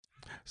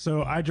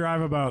So I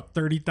drive about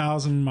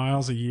 30,000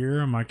 miles a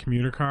year on my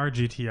commuter car,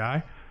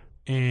 GTI,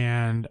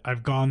 and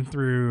I've gone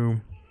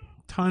through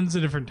tons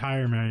of different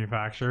tire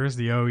manufacturers.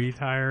 The OE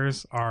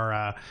tires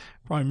are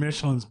probably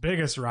Michelin's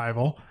biggest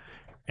rival,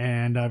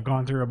 and I've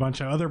gone through a bunch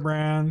of other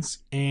brands.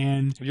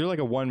 And You're like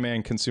a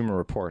one-man Consumer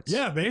Reports.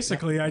 yeah,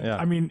 basically,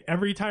 I mean,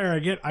 every tire I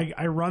get,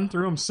 I run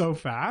through them so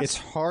fast. It's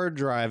hard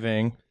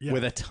driving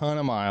with a ton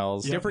of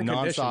miles, different nonstop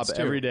conditions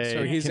too. every day.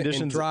 So he's in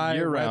conditions dry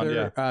year round.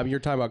 weather. Yeah. You're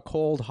talking about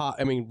cold, hot.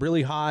 I mean,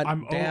 really hot,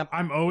 damp.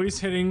 I'm always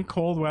hitting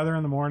cold weather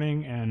in the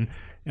morning, and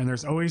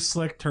there's always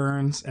slick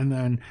turns, and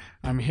then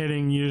I'm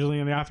hitting usually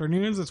in the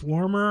afternoons. It's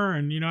warmer,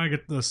 and I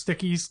get the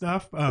sticky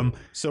stuff.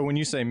 So when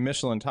you say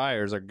Michelin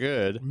tires are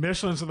good,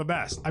 Michelin's are the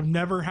best. I've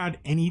never had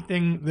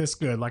anything this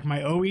good. Like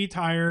my OE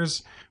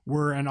tires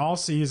were an all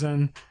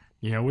season,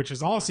 which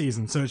is all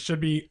season, so it should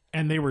be.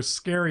 And they were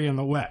scary in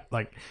the wet.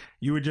 Like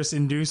you would just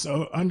induce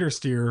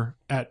understeer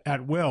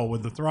at will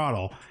with the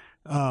throttle.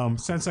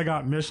 Since I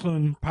got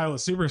Michelin Pilot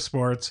Super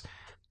Sports,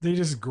 they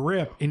just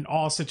grip in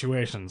all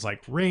situations.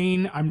 Like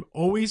rain, I'm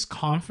always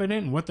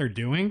confident in what they're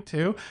doing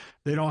too.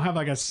 They don't have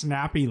like a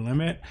snappy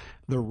limit.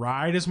 The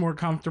ride is more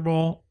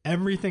comfortable.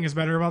 Everything is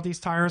better about these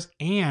tires.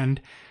 And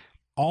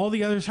all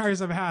the other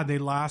tires I've had, they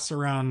last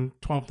around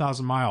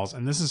 12,000 miles.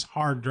 And this is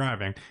hard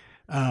driving.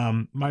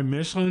 My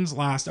Michelin's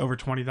last over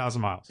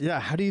 20,000 miles. yeah,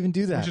 how do you even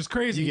do that? Which is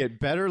crazy. You get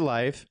better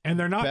life, And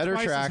they're not better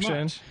twice as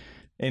traction much.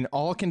 in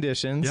all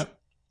conditions. Yep.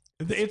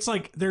 It's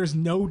like there's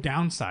no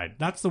downside.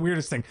 That's the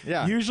weirdest thing.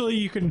 Yeah. Usually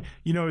you can,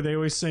 they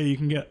always say you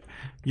can get,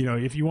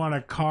 if you want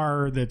a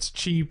car that's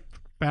cheap,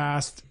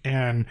 fast,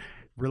 and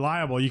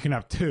reliable, you can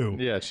have two.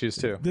 Yeah, choose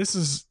two. This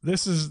is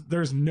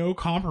there's no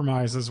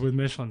compromises with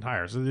Michelin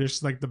tires. They're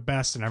just like the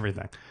best in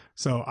everything.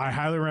 So I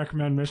highly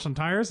recommend Michelin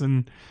tires,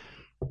 and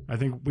I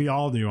think we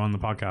all do on the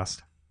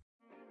podcast.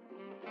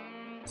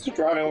 It's the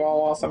Driving While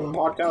Awesome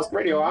Podcast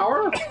Radio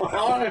Hour.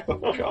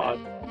 Oh, God.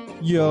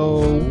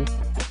 Yo,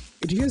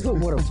 Do you guys know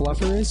what a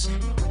fluffer is?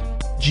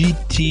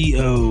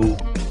 GTO,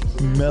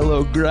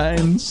 mellow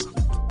grinds.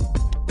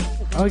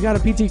 Oh, I got a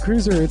PT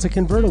Cruiser. It's a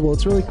convertible.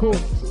 It's really cool.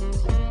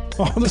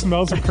 I'll just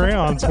melt some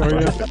crayons for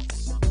you.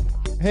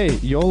 Hey,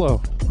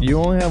 YOLO, you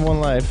only have one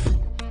life.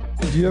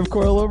 Do you have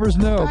coilovers?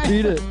 No,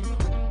 beat it.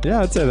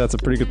 Yeah, I'd say that's a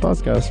pretty good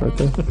podcast right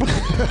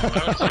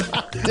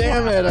there.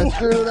 Damn it, I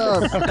screwed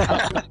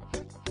up.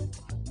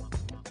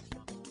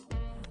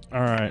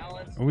 All right.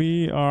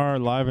 We are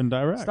live and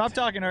direct. Stop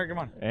talking, Eric. Come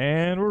on.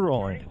 And we're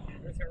rolling.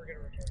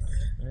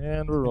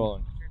 And we're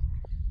rolling.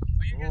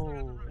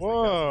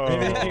 Whoa.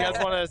 You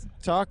guys want to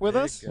talk with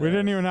us? We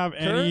didn't even have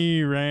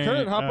any rain.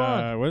 Kurt, hop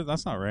on.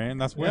 That's not rain.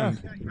 That's wind.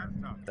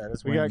 That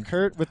is we got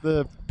Kurt with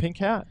the pink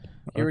hat.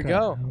 Here we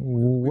go.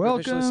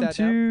 Welcome sat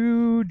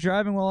to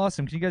Driving While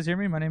Awesome. Can you guys hear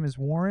me? My name is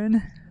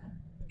Warren.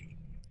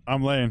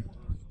 I'm Lane.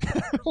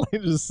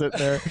 Just sit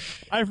there.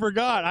 I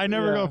forgot. I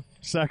never go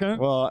second.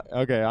 Well,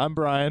 okay, I'm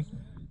Brian.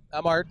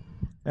 I'm Art.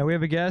 And we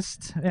have a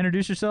guest.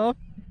 Introduce yourself.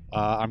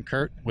 I'm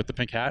Kurt with the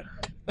pink hat.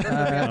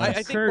 I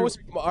think Kurt. most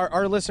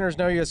our listeners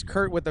know you as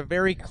Kurt with a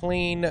very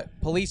clean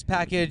police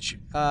package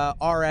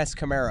RS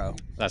Camaro.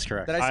 That's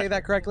correct. Did I say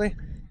that correctly?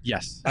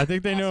 Yes. I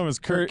think they know him as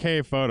Kurt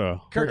K Photo.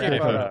 Kurt K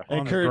Photo. Hey,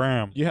 On the Kurt,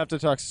 gram. you have to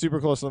talk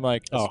super close to the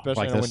mic, Oh, especially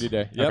like on a this? windy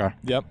day. Yep, Okay.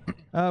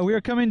 yep. We are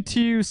coming to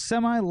you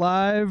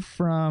semi-live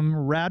from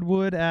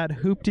Radwood at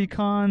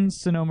HooptyCon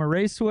Sonoma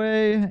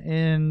Raceway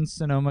in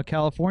Sonoma,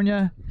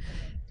 California.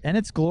 And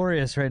it's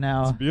glorious right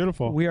now. It's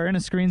beautiful. We are in a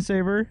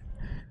screensaver.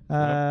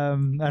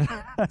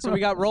 So we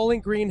got rolling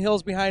green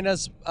hills behind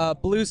us,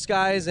 blue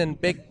skies, and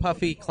big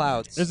puffy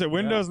clouds. Is it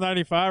Windows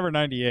 95 or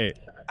 98?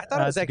 I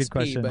thought it was That's a good XP,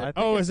 question. but,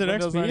 Oh, is it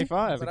Windows XP?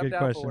 95. but a I'm good down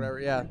question. for whatever.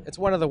 Yeah, it's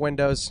one of the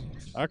windows.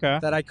 Okay.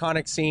 That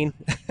iconic scene.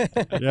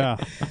 Yeah.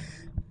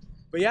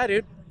 But yeah,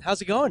 dude,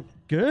 how's it going?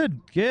 Good.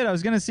 I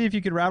was going to see if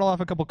you could rattle off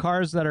a couple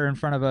cars that are in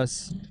front of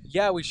us.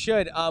 Yeah, we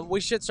should.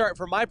 We should start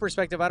from my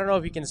perspective. I don't know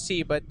if you can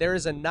see, but there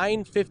is a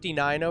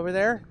 959 over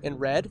there in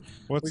red.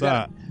 What's We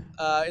got-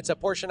 that? It's a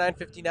Porsche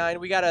 959.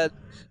 We got a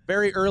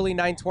very early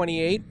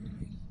 928.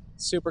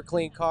 Super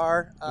clean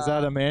car. Is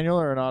that a manual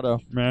or an auto?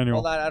 Manual.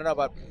 Hold on, I don't know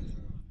about.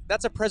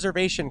 That's a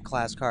preservation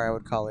class car, I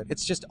would call it.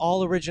 It's just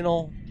all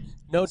original,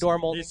 no door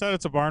He molding. said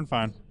it's a barn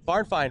find.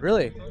 Barn find,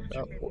 really?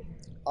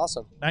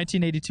 Awesome.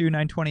 1982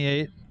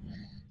 928.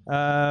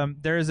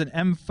 There is an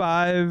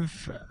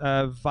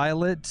M5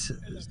 Violet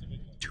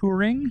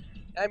Touring.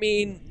 I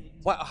mean,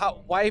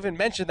 why even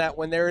mention that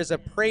when there is a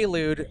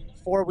Prelude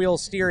four-wheel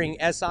steering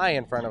SI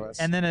in front of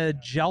us? And then a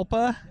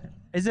Jalpa.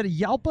 Is it a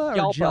Yalpa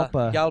or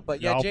Jalpa? Yalpa.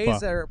 Yeah, Yalpa.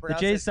 J's are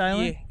pronounced J's as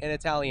silent? E in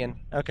Italian.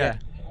 Okay. Yeah.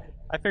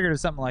 I figured it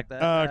was something like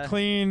that.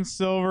 Clean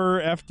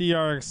silver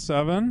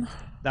FDRX7.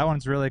 That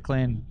one's really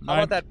clean. How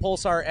about that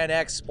Pulsar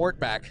NX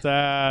Sportback?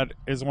 That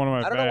is one of my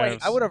I don't know why. faves.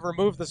 I would have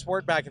removed the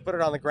Sportback and put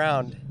it on the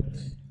ground.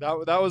 That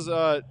was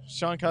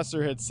Sean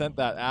Custer had sent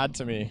that ad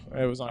to me.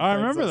 It was on I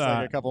remember Craigslist, that.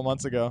 like a couple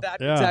months ago.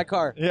 That Yeah. exact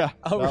car. Yeah,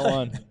 Oh, that really?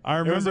 one. I It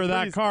was remember a that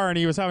pretty- car, and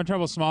he was having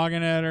trouble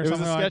smogging it or It was a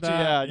something like sketchy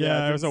that. ad,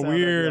 yeah, it it was a didn't sound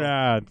weird ideal.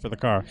 ad for the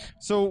car.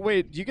 So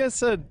wait, you guys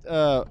said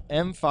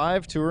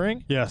M5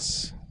 touring?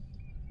 Yes.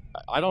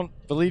 I don't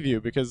believe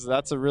you because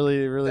that's a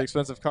really, really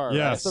expensive car.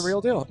 Yes. That's the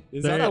real deal.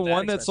 Is They- that the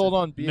one that sold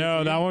on B&B?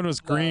 No, that one was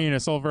green. It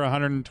sold for That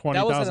was an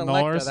 $120,000.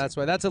 Electa, that's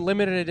why. That's a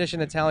limited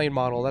edition Italian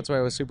model. That's why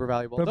it was super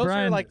valuable. But Those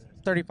Brian, are like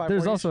 35.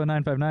 There's 40. also a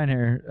 959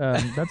 here.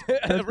 That's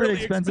pretty Really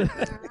expensive.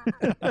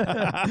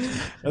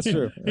 That's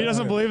true. He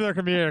doesn't believe there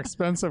could be an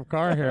expensive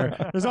car here.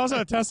 There's also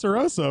a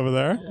Testarossa over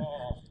there.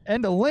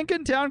 And a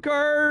Lincoln Town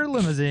Car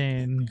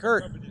limousine.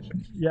 Kurt,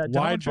 Yeah,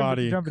 Wide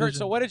body. Kurt.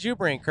 So what did you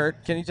bring,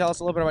 Kurt? Can you tell us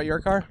a little bit about your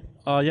car?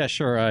 Yeah,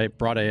 sure. I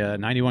brought a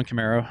 91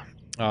 Camaro.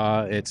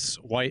 It's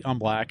white on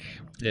black.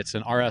 It's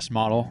an RS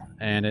model,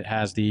 and it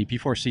has the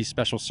P4C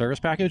special service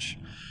package.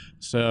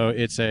 So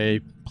it's a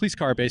police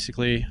car,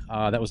 basically,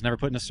 that was never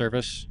put into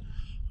service.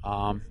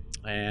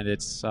 And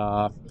it's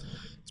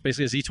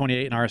basically a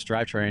Z28 and RS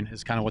drivetrain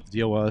is kind of what the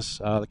deal was.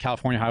 The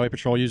California Highway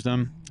Patrol used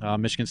them,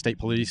 Michigan State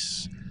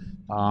Police.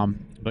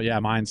 But yeah,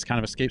 mine's kind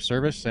of escape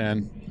service,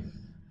 and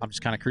I'm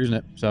just kind of cruising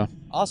it. So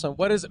Awesome.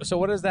 What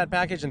does that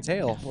package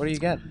entail? What do you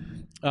get?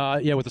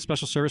 yeah, with the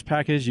special service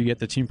package, you get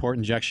the Team Port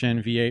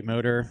injection V8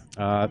 motor.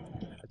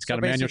 It's got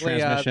a manual Basically,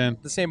 transmission.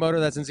 the same motor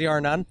that's in ZR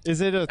None.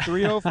 Is it a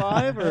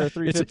 305 or a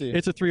 350?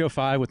 It's a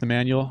 305 with the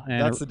manual,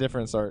 and That's the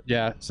difference, Art.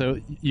 yeah. So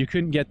you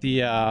couldn't get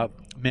the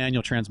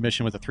manual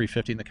transmission with the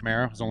 350 in the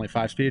Camaro. It was only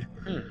 5-speed.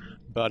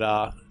 But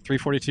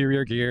 342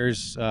 rear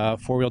gears,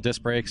 4-wheel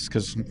disc brakes,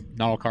 because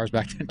not all cars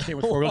back then came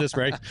with 4-wheel disc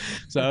brakes.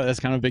 So that's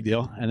kind of a big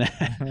deal. And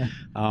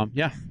then,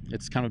 yeah,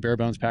 it's kind of a bare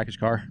bones package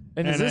car.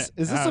 And And is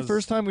this the has-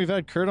 first time we've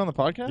had Kurt on the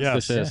podcast?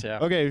 Yes. This is, yeah.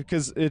 Okay,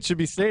 because it should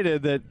be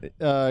stated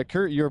that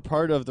Kurt, you're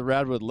part of the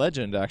Radwood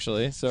legend,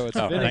 actually. So it's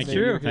Oh, fitting thank that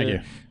you. you're Thank here.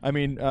 you. I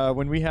mean,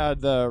 when we had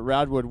the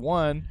Radwood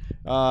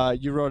 1,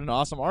 you wrote an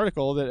awesome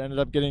article that ended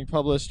up getting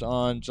published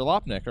on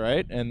Jalopnik,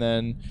 right? And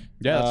then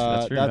Yeah,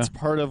 that's true, that's yeah.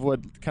 part of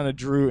what kind of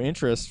drew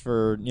interest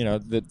for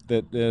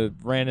that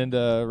ran into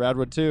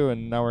Radwood 2,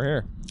 and now we're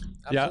here.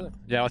 Absolutely.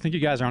 Yeah. I think you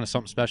guys are onto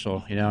something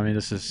special. You know, I mean,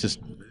 this is just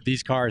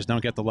these cars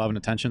don't get the love and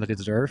attention that they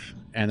deserve,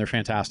 and they're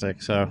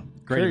fantastic. So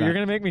great. Kurt, event. you're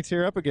gonna make me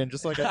tear up again,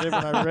 just like I did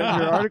when I read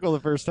your article the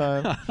first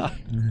time.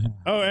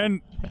 Oh,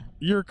 and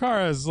your car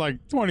has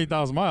like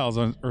 20,000 miles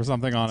or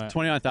something on it.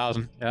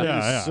 29,000. Yeah, It is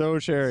yeah. so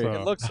cherry. So-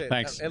 It looks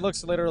Thanks. It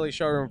looks literally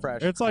showroom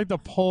fresh. It's like the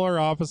polar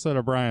opposite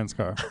of Brian's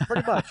car.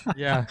 pretty much.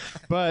 Yeah.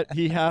 But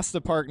he has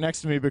to park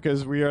next to me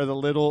because we are the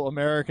little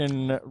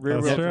American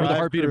rear-wheel That's true. drive We're the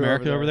heartbeat of crew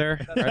America over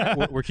there.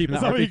 Right? We're keeping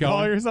Is that that what you heartbeat call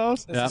going.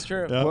 yourselves? This Yeah. is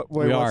true. Yeah. Wait,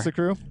 We what's are. the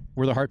crew?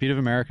 We're the heartbeat of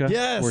America.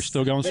 Yes, We're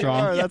still going they strong.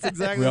 are. That's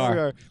exactly We what we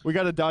are. are. We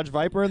got a Dodge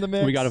Viper in the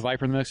mix. We got a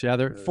Viper in the mix. Yeah,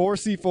 they're 4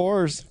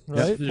 C4s,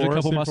 right? There's a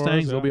couple 4C4s,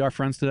 Mustangs. yeah. They'll be our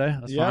friends today.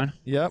 That's Yep, fine.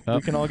 yep. We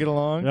Yep. can all get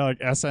along. Yeah, like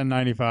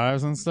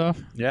SN95s and stuff.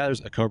 Yeah,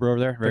 there's a Cobra over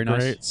there. Very The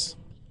nice. greats.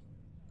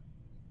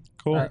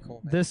 Cool. Very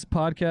cool, man. This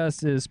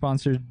podcast is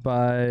sponsored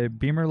by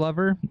Beamer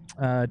Lover.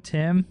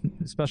 Tim,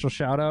 special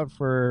shout out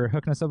for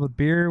hooking us up with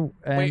beer.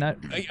 And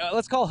Wait,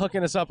 let's call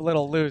hooking us up a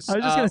little loose. I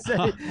was just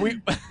gonna say, we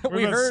We've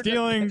we been heard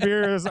stealing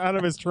beers out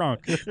of his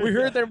trunk. we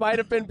heard there might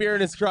have been beer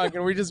in his trunk,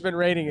 and we've just been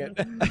rating it.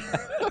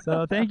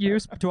 so thank you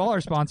to all our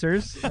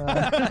sponsors.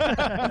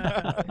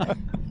 I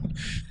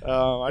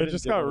It didn't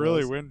just get got one of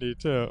really those. windy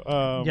too.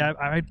 Yeah,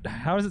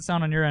 how does it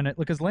sound on your end?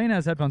 Because Lane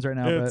has headphones right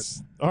now,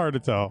 It's hard to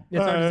tell.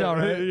 It's hard to tell,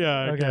 right? Yeah,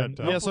 I Okay. can't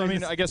tell. Yeah, so I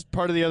mean, I guess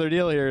part of the other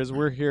deal here is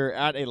we're here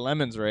at a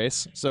Lemons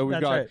race. So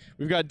That's right.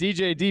 we've got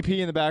DJ DP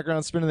in the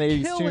background spinning the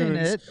 80s but killing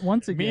tunes. it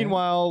once again.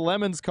 Meanwhile,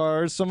 Lemons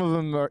cars, some of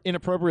them are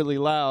inappropriately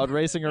loud,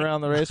 racing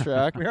around the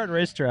racetrack. we are at a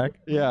racetrack.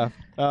 Yeah,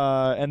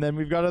 and then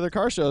we've got other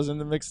car shows in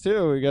the mix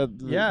too. We got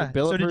the Yeah. So did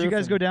Bulletproof you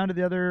guys and- go down to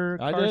the other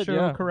I car did, show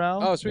yeah.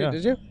 corral? Oh, sweet. Yeah.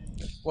 Did you?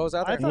 What was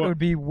out I there? thought it would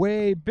be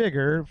way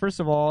bigger. First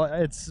of all,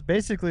 it's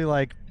basically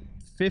like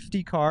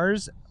 50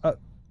 cars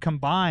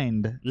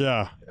combined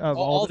Yeah. of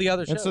all the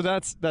other And shows. so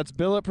that's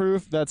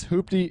Bulletproof. That's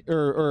Hoopty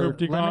or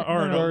Hoopty Lemon,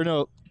 Con- or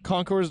no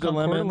Concours de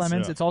Concord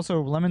Lemons. Yeah. It's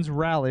also Lemons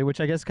Rally,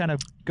 which I guess kind of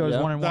goes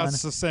Yeah. one and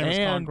That's one. the same as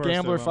And Concours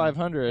Gambler de Lemons.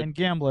 500. And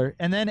Gambler,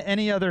 and then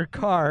any other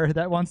car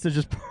that wants to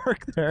just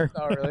park there.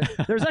 Oh, really?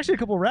 There's actually a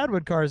couple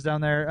Radwood cars down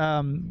there.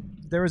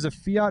 There was a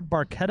Fiat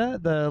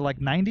Barchetta, the like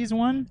 '90s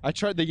one. I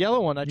tried the yellow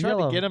one. I tried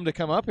Yellow. to get him to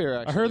come up here.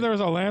 Actually. I heard there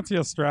was a Lancia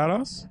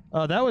Stratos.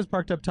 That was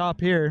parked up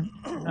top here.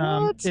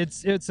 What?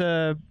 It's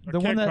the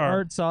one kit that car.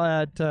 Art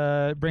saw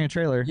at Bring a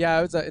Trailer.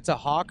 Yeah, it's a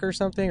Hawk or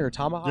something, or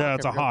Tomahawk. Yeah,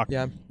 it's I a forget. Hawk.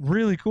 Yeah.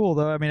 Really cool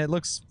though. I mean, it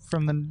looks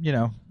from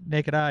the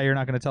naked eye, you're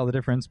not going to tell the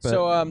difference. But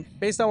So,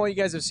 based on what you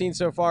guys have seen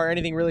so far,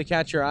 anything really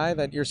catch your eye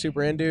that you're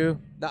super into?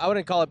 Now, I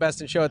wouldn't call it best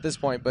in show at this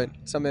point, but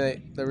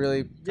something that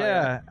really caught your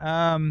eye.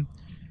 yeah.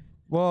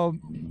 Well,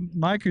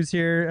 Mike, who's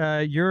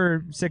here,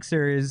 your 6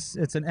 Series,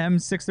 it's an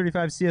M635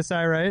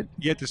 CSI, right?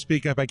 You have to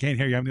speak up. I can't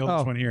hear you. I'm the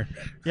oldest Oh. one here.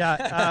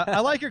 Yeah. I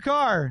like your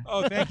car.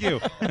 Oh, thank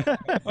you.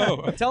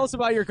 Oh, Tell us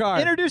about your car.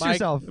 Introduce Mike.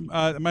 yourself.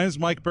 my name is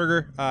Mike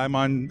Berger. I'm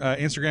on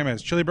Instagram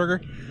as Chili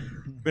Burger.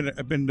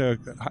 I've been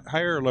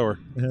higher or lower?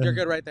 You're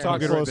good right there. Talk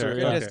Good closer,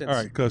 Good yeah. distance. All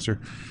right, closer.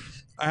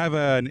 I have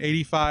an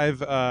 85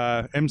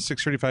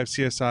 M635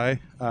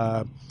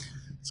 CSI.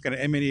 It's got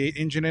an M88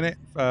 engine in it.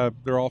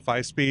 They're all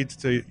 5 speeds.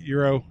 It's a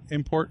Euro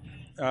import.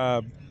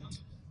 I'm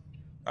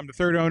the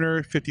third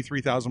owner,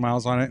 53,000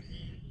 miles on it.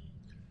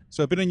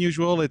 So a bit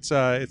unusual. It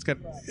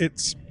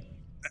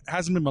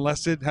hasn't been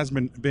molested,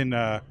 hasn't been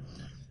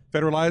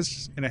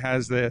federalized, and it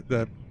has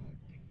the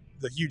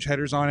huge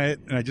headers on it.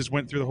 And I just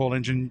went through the whole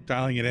engine,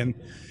 dialing it in.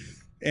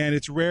 And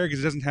it's rare because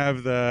it doesn't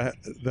have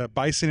the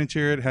bison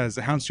interior. It has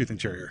the houndstooth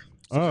interior.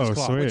 Oh,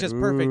 sweet. Which is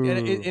perfect,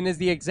 and is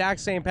the exact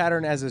same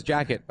pattern as his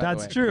jacket. By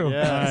That's the way. true.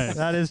 Nice.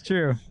 That is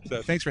true.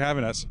 So thanks for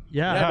having us.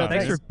 Yeah,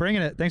 thanks thanks. for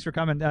bringing it. Thanks for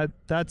coming. That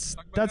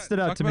stood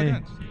out Talk to about me.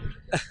 that.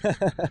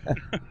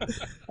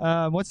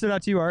 What stood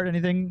out to you, Art?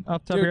 Anything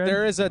off the top of Dude, your head?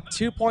 there is a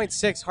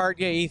 2.6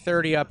 Hartgay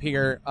E30 up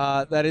here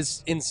that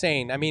is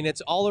insane. I mean,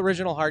 it's all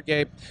original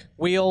Hartgay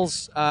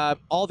wheels,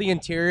 all the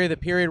interior, the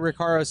period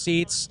Recaro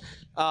seats.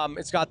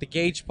 It's got the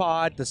gauge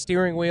pod, the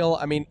steering wheel.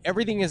 I mean,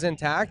 everything is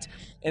intact,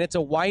 and it's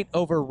a white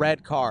over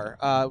red car,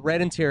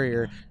 red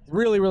interior.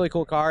 Really, really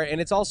cool car,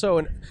 and it's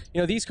also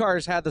these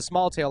cars had the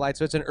small tail lights,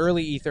 so it's an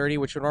early E30,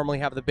 which would normally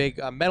have the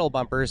big metal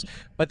bumpers,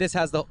 but this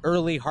has the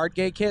early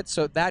Hartgay kit.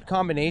 So that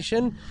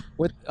combination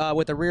with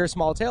the rear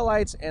small tail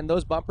lights and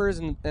those bumpers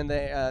and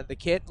the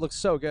kit looks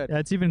so good. Yeah,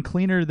 it's even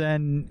cleaner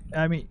than,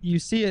 I mean, you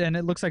see it and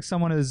it looks like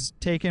someone has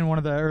taken one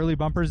of the early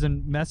bumpers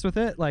and messed with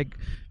it, like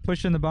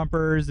pushed in the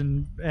bumpers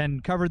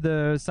and covered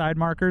the side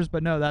markers,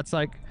 but no, that's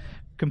like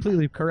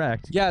completely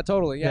correct. Yeah,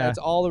 totally. Yeah, it's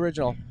all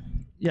original.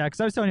 Yeah,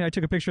 because I was telling you, I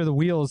took a picture of the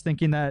wheels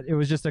thinking that it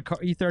was just a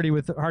E30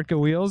 with Hartco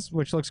wheels,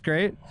 which looks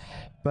great,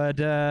 but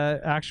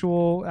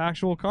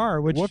actual car.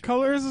 Which What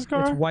color is this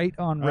car? It's white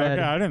on red.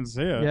 Okay, I didn't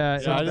see it. Yeah,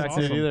 Yeah, I didn't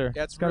see it either.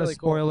 Yeah, it's It's got really a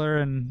spoiler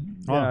and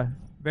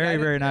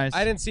very nice.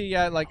 I didn't see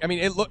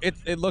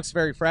it looks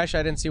very fresh.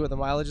 I didn't see what the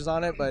mileage is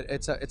on it, but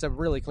it's a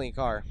really clean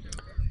car.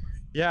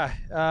 Yeah,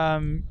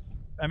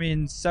 I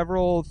mean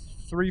several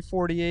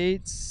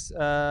 348s,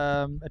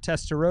 a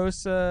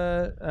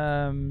Testarossa,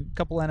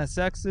 couple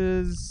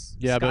NSXs,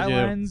 Yeah,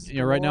 Skylines.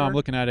 but right now I'm galore.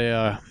 looking at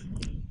a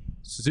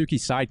Suzuki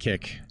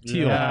Sidekick,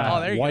 teal, Yeah.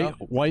 Oh, there you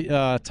white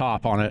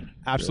top on it,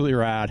 absolutely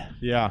rad.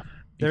 Yeah.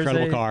 There's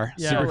Incredible a- car,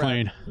 yeah, super rad.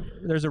 clean.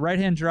 There's a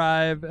right-hand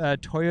drive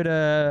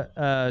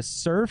Toyota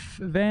Surf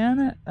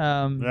van.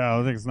 Yeah,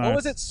 I think it's nice. What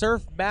was it?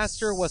 Surf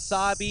Master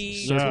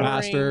Wasabi. Surf Touring?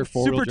 Master,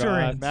 four-wheel Super drive.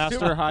 Touring.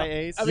 Master High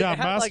Ace. I mean, Yeah, it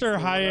had, Master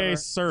like, High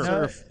Ace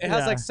Surf. It has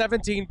Yeah. like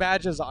 17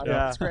 badges on it.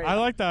 Yeah. It's great. I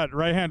like that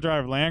right-hand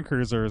drive Land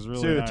Cruiser is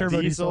really Dude, nice.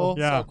 turbo diesel.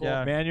 Yeah. So cool.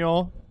 Yeah.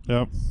 Manual.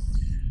 Yep.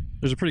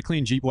 There's a pretty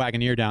clean Jeep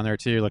Wagoneer down there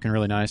too, looking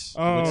really nice.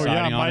 Oh Good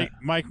yeah, siding on it.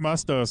 Mike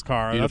Musto's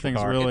car. Beautiful that thing's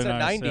car. really It's a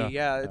nice. 90.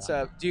 Yeah. It's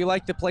a. Do you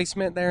like the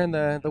placement there in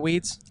the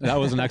weeds? That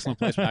was an excellent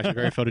placement, actually,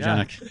 very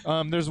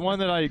photogenic. There's one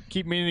that I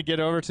keep meaning to get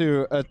over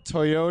to, a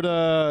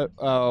Toyota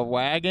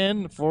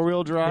wagon,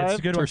 4-wheel drive. It's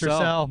a good one for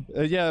sale.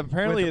 Yeah,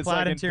 apparently With the it's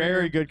flat like interior. in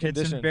very good It's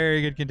condition. in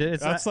very good condition.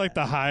 It's That's like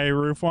the high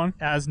roof one.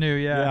 as new,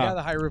 Yeah. Yeah,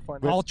 the high roof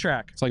one. All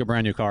track. It's like a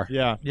brand new car.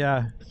 Yeah.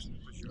 Yeah.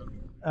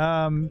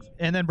 And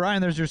then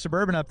Brian, there's your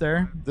Suburban up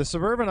there. The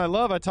Suburban I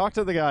love. I talked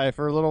to the guy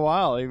for a little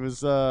while. He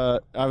was I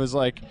was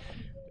like,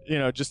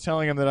 just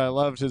telling him that I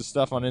loved his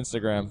stuff on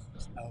Instagram.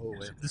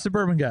 The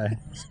Suburban guy.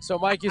 So,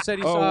 Mike, you said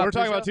you Oh, saw. we're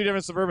talking Peugeot? about two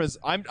different Suburbans.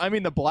 I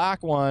mean the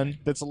black one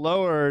that's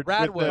lowered. with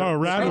Radwood. the- Oh,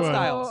 Radwood. Street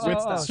style. Street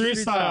style. Street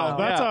style.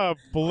 That's Yeah. a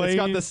Blaze. It's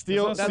got the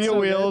steel That's steel so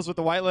wheels with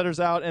the white letters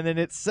out, and then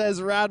it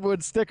says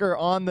Radwood sticker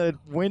on the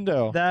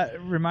window.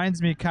 That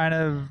reminds me kind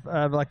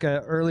of like a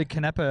early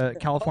Canepa,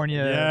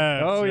 California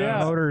Yes, Oh,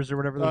 yeah. Motors or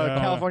whatever they're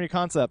called. California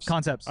Concepts.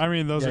 Concepts. I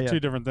mean, those Yeah, are yeah. two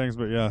different things,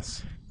 but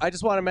yes. I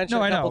just want to mention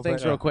No, a I couple know,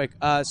 things but- real quick.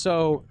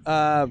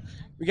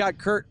 We got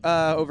Kurt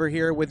over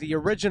here with the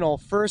original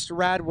first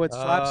Radwood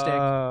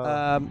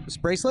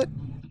slapstick bracelet.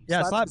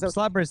 Yeah, slap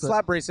bracelet.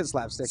 Slap bracelet,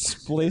 slapstick.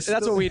 Bracelet?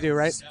 That's what we do,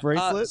 right?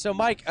 Bracelet? So,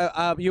 Mike,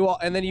 you all,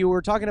 and then you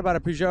were talking about a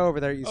Peugeot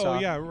over there. You saw. Oh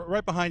yeah,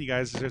 right behind you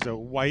guys. There's a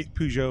white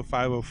Peugeot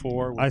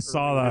 504. I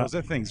saw that.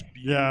 That thing's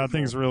beautiful. Yeah, that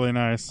thing's really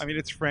nice. I mean,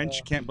 it's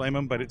French. Can't blame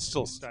them, but it's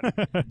still stunning.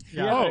 He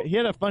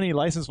had a funny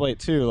license plate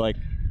too. Like,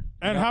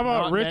 And how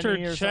about not many Richard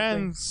or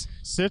Chen's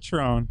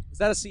Citroen? Is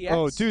that a CX?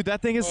 oh, dude,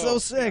 that thing is so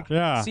sick.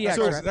 Yeah. CX.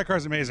 So right? that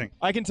car's amazing.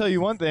 I can tell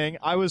you one thing.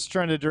 I was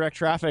trying to direct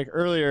traffic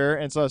earlier,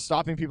 and so I was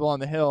stopping people on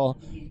the hill.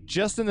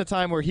 Just in the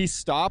time where he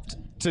stopped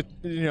to,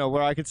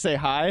 where I could say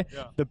hi,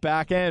 the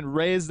back end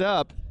raised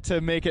up to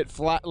make it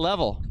flat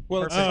level.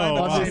 Well, it's Perfect. designed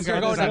by Oh, the wow. same It's guy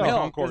that going designed the uphill.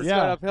 Concorde. It's Yeah.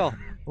 going uphill.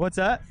 What's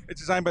that?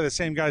 It's designed by the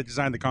same guy that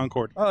designed the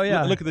Concorde. Oh,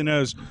 yeah. Look at the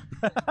nose.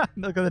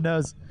 Look at the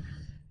nose.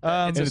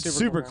 And it's super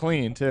super cool.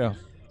 clean too.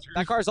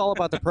 That car's all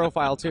about the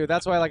profile too.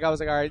 That's why, I was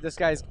like, all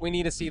right, we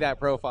need to see that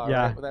profile.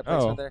 Yeah. Right, with that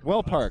placement there.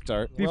 Well parked,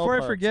 Art. Before well I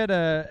parked. forget,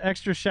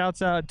 extra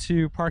shouts out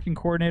to parking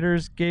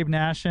coordinators, Gabe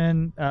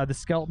Nashin, the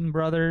Skelton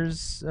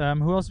brothers.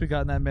 Who else we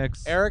got in that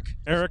mix? Eric.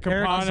 Eric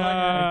Eric and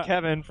Campana,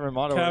 Kevin from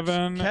AutoWorks.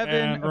 Kevin, Kevin,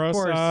 and of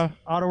course. Rosa,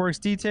 AutoWorks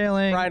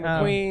Detailing. Brian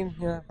McQueen.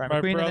 Yeah. Brian my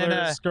McQueen. brother's And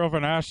then,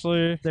 girlfriend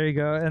Ashley. there you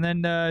go. And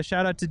then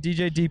shout out to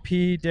DJ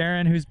DP,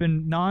 Darren, who's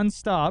been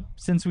nonstop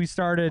since we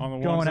started On the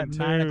going ones at and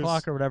 9 twos.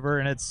 o'clock or whatever.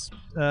 And it's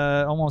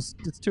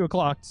it's 2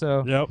 o'clock.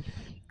 So Yep. We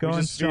going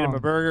just feed him strong. a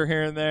burger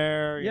here and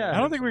there. Yeah. I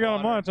don't think we got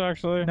him much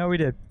actually. No, we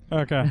did.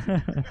 Okay.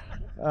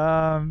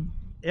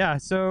 Yeah,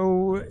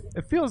 so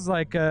it feels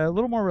like a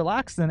little more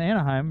relaxed than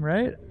Anaheim,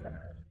 right?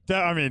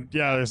 I mean,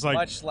 yeah, there's like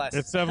Much less.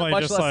 it's definitely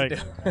Much just less like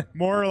to do.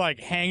 more like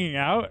hanging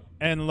out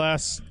and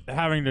less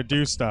having to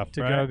do stuff.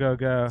 To right? go. I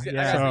Yeah. gotta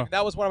say,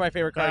 that was one of my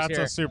favorite cars That's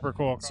here. a super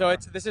cool. So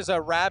this is a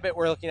Rabbit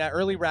we're looking at,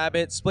 early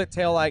Rabbit, split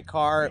tail light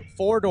car,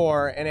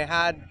 4-door, and it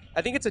had,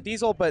 I think it's a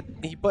diesel, but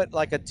he put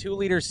like a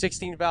 2-liter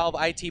 16-valve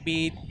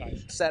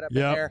ITB setup in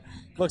Yep. there.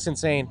 Looks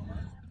insane.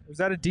 Was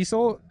that a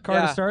diesel car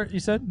Yeah. to start? You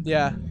said.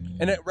 Yeah,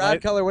 and it rad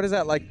Right. color. What is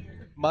that like?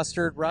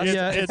 Mustard rust.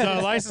 Yeah. It's a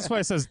license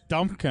plate says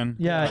Dumpkin.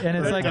 Yeah, and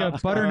it's like a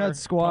butternut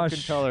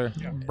squash color.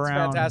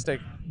 brown.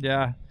 Fantastic.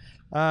 Yeah.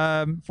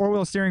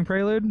 4-wheel steering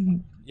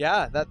Prelude.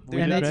 Yeah, that.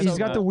 Dude, And that's he's so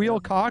got cool. the wheel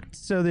cocked,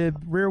 so the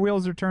rear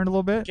wheels are turned a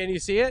little bit. Can you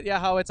see it? Yeah,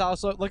 how it's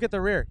also. Look at the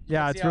rear. You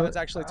Yeah, can it's see how really, it's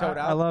actually towed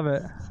out. I love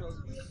it.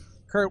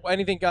 Kurt,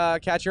 anything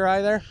catch your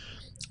eye there?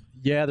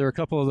 Yeah, there were a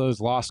couple of those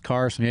lost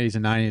cars from the 80s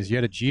and 90s. You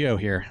had a Geo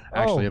here,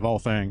 actually, Oh. of all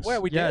things. Where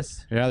we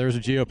Yes. Yeah, there was a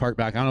Geo parked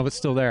back. I don't know if it's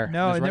still there.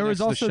 No, It and there right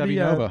was next to also Chevy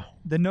the Nova.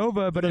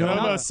 Nova, but The it's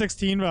Nova not,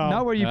 16 valve.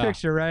 not what you Yeah.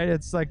 picture, right?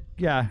 It's like,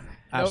 yeah,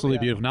 Absolutely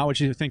yeah. beautiful. Not what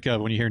you think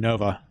of when you hear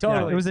Nova.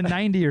 Totally. it was a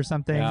 90 or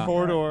something. Yeah.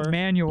 4-door.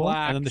 Manual.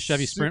 And then the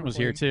Chevy Sprint was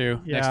here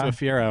too, next to Yeah. a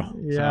Fiero.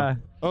 Yeah.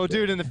 Oh,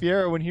 dude, in the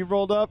Fiero, when he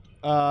rolled up,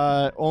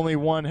 only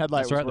one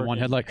headlight That's was right, the one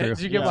working. headlight crew.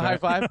 Did you give him a high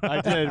five?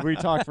 I did. We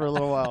talked for a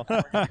little while.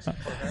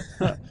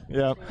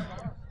 Yep.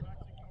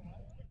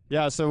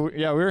 Yeah, so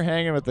we were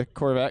hanging with the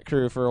Corvette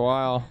crew for a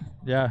while.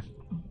 Yeah.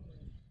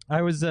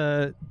 I was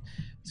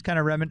just kind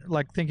of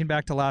like thinking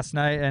back to last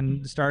night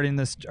and starting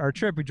our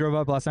trip. We drove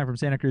up last night from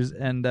Santa Cruz,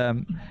 and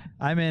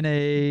I'm in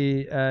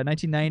a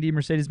 1990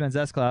 Mercedes-Benz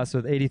S-Class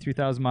with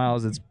 83,000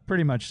 miles. It's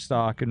pretty much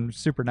stock and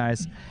super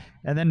nice.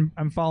 And then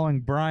I'm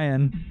following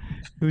Brian,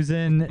 who's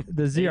in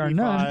the ZR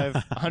None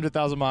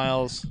 100,000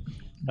 miles.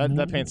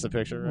 That paints the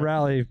picture, right?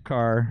 rally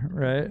car,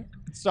 right?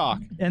 Stock.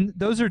 And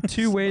those are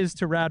two ways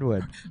to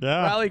Radwood,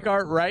 Yeah. Rally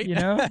cart, right? you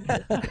know?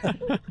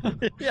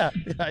 yeah,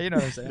 you know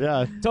what I'm saying.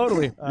 Yeah,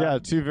 Totally. yeah,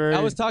 two very. I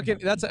was talking.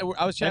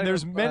 I was chatting. and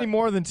there's with, many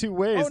more than two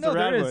ways Oh, no, to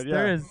there Radwood. is. Yeah.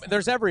 There is.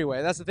 There's every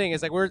way. That's the thing.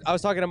 Is like I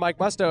was talking to Mike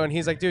Musto, and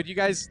he's like, dude, you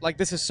guys like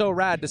this is so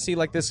rad to see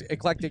like this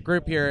eclectic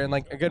group here and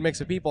like a good mix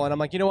of people. And I'm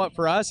like, you know what?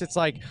 For us, it's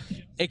like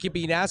it could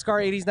be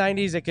NASCAR 80s,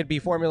 90s. It could be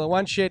Formula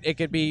One shit. It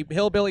could be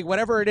hillbilly.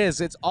 Whatever it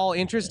is, it's all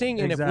interesting.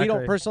 And if we don't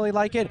Exactly. personally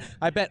like it,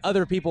 I bet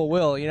other people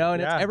will. You know,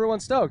 and Yeah. it's,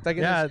 everyone's stoked. Like,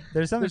 Yeah,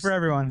 there's something for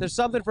everyone. There's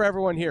something for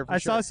everyone here. For I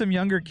sure. saw some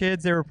younger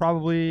kids. They were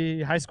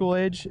probably high school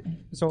age,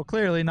 so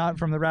clearly not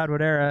from the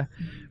Radwood era.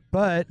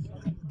 But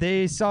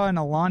they saw an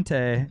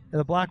Elante,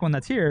 the black one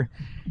that's here,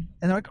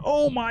 and they're like,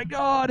 "Oh my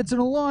God, it's an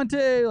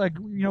Elante!" Like,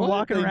 you know, What?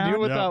 walking They around. knew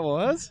what Yeah. that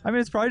was? I mean,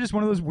 it's probably just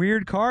one of those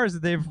weird cars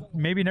that they've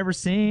maybe never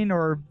seen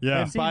or Yeah.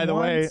 they've seen By the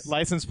way, once.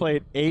 license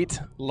plate 8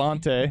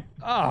 Lante.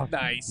 Oh,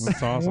 nice.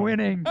 That's awesome.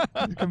 winning,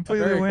 completely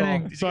Very cool.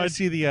 winning. Did you guys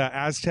see the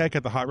Aztec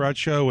at the Hot Rod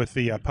Show with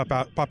the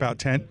pop out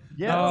tent?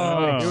 Yeah.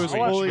 Oh, it was You should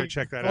fully. go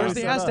check that Where's out.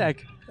 the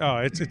Aztec? Oh,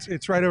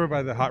 it's right over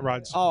by the Hot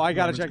Rods. Oh, I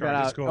gotta Women's check that Cars.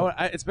 out. It's cool. Oh,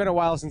 it's been a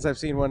while since I've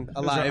seen one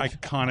Those are alive.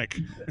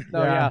 iconic.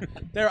 No, Yeah.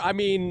 yeah. I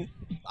mean,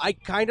 I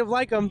kind of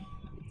like them.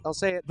 I'll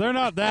say it. They're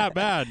not that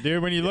bad,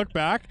 dude. When you look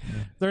back,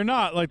 they're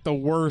not like the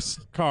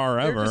worst car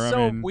They're ever. just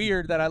so I mean,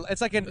 weird that it's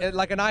like an I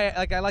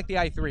like the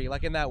i3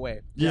 like in that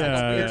way.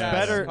 Yeah, weird It's ass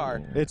better.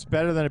 car. It's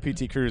better than a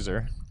PT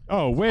Cruiser.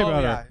 Oh, way Oh,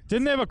 better. yeah.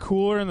 Didn't they have a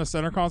cooler in the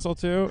center console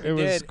too? It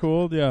was did.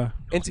 cooled. Yeah.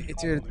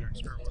 Dude,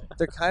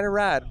 they're kind of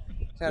rad.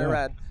 Kind of Yeah.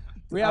 rad.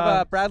 We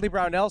have Bradley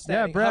Brownell Yeah,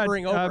 standing Brad.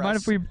 hovering over Mind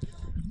us. if we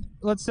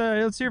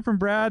let's hear from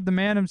Brad, the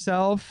man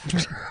himself,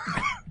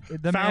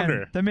 the Founder.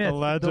 man, the myth, The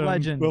legend. the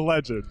legend. The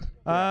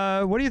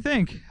legend. What do you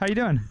think? How you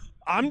doing?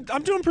 I'm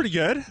doing pretty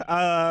good.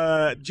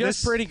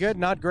 Just pretty good,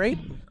 not great.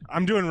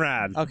 I'm doing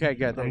rad. Okay,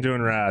 good. I'm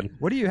doing rad.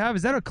 What do you have?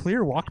 Is that a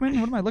clear Walkman?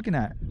 What am I looking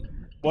at?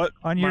 What?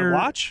 On my your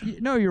watch?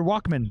 No, your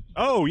Walkman.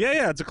 Oh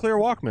yeah, it's a clear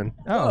Walkman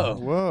Oh,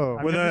 Whoa.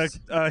 I've with never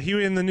a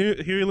Huey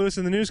Lewis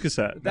in the News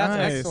cassette. That's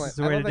Nice. excellent. That's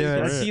the I way love to that you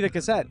do can it. see the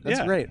cassette. That's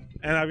Yeah. great.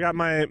 And I've got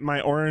my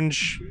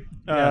orange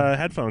Yeah.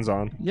 headphones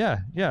on. yeah.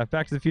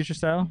 Back to the Future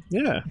style.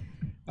 Yeah.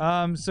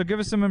 So give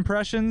us some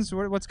impressions.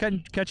 What's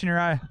catching your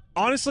eye?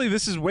 Honestly,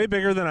 this is way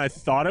bigger than I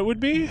thought it would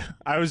be.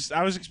 I was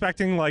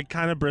expecting like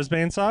kind of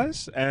Brisbane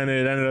size, and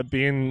it ended up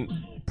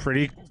being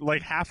pretty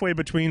like halfway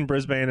between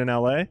Brisbane and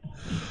LA.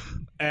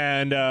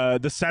 And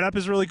the setup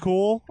is really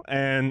cool,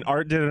 and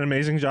Art did an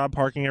amazing job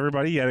parking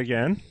everybody yet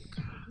again.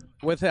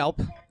 With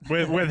help.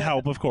 with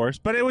help, of course.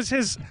 But it was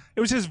his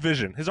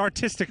vision, his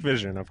artistic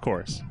vision, of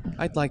course.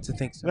 I'd like to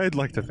think so. I'd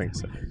like to think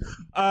so.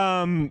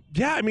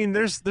 Yeah, I mean,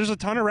 there's a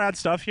ton of rad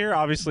stuff here.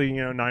 Obviously,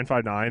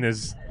 959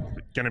 is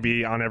going to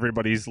be on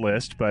everybody's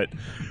list, but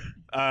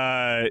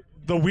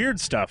the weird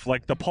stuff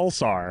like the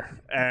Pulsar,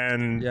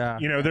 and Yeah.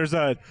 there's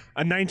a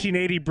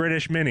 1980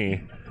 British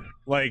Mini,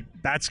 like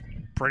that's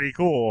pretty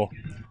cool.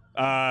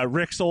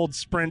 Rick's old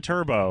Sprint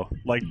Turbo,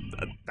 like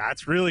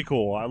that's really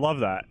cool. I love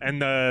that.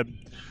 And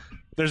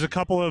there's a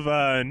couple of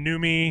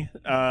Numi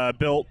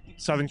built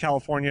Southern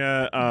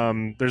California.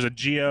 There's a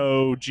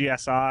Geo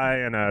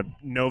GSI and a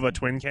Nova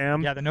twin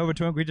cam. Yeah, the Nova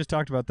Twin. We just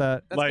talked about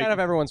that. That's like- kind of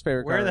everyone's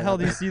favorite car. Where the right hell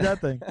now. do you see that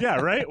thing? Yeah,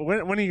 right. When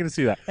are you going to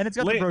see that? And it's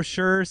got the Lane-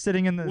 brochure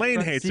sitting in the Lane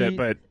front hates seat. it,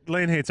 but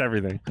Lane hates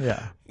everything.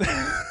 Yeah.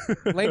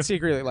 Lane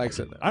secretly likes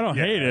it though. I don't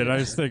hate it. I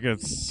just think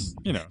it's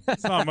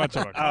it's not much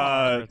of a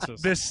car. It's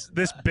just,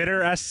 This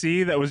bitter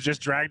SC that was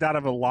just dragged out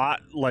of a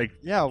lot, like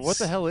Yeah, what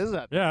the hell is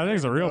that? yeah, I think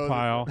it's a real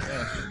pile.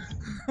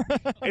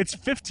 it's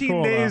 15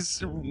 Cool,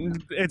 days.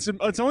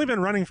 It's only been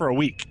running for a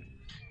week.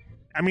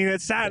 I mean,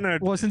 it sat in a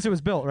Well, since it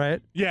was built,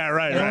 right? yeah,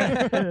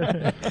 right.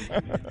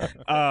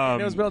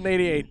 It was built in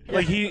 '88.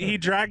 Like he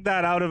dragged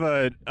that out of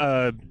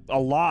a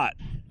lot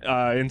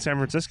in San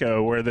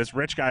Francisco where this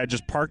rich guy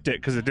just parked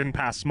it because it didn't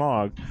pass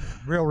smog.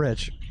 Real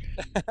rich.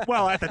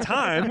 Well, at the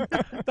time,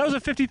 that was a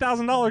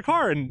 $50,000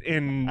 car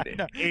in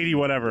 80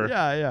 whatever.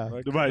 Yeah.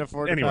 But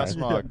afford to anyway, pass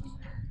smog.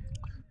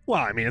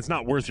 well, I mean, it's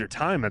not worth your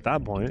time at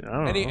that point. I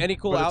don't know. Any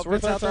cool But it's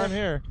worth outfits our out time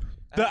there?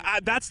 here.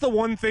 That's the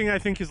one thing I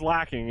think is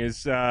lacking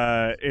is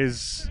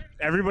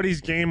everybody's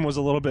game was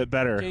a little bit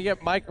better. Can you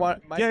get Mike? Mike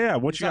Yeah,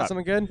 what you got?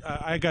 Something good?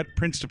 I got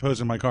Prince to pose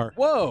in my car.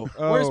 Whoa!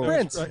 Where's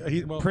Prince?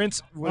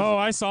 Prince was Oh,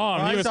 I saw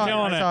him. He was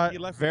killing it. He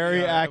left very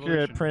the,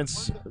 accurate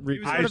Evolution.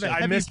 Prince.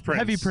 I missed Prince.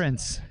 Heavy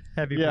Prince.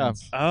 Heavy Yeah.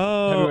 Prince.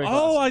 Heavyweight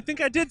class. I think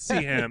I did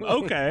see him.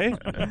 Okay.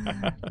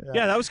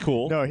 Yeah, that was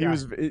cool. No, he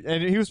was,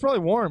 and he was probably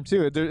warm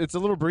too. It's a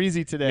little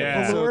breezy today.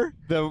 Yeah. So Velour?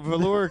 the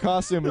velour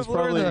costume is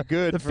probably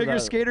good. The for figure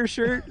that. skater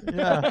shirt.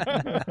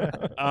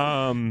 Yeah.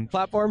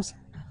 Platforms?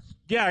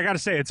 Yeah, I got to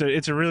say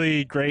it's a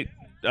really great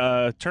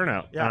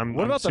turnout. Yeah. I'm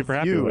What about super the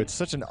happy view? with It's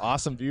such an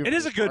awesome view. it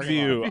is a good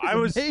view. I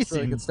was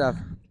Really good stuff.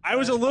 I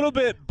was a little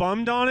bit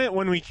bummed on it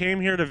when we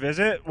came here to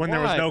visit when there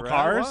was no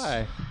cars.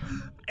 Why?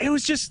 It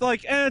was just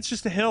like, it's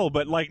just a hill,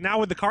 but like now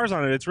with the cars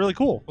on it, it's really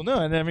cool. Well, no,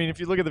 and I mean, if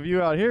you look at the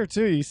view out here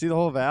too, you see the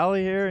whole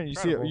valley here, and you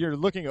see you're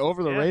looking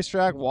over the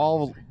racetrack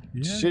while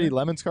shitty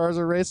Lemons cars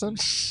are racing.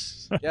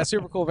 Yeah,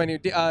 super cool venue.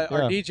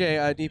 Our DJ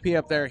DP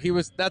up there,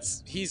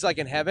 he's like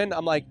in heaven.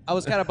 I'm like, I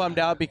was kind of bummed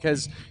out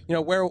because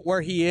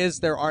where he is,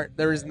 there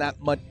isn't that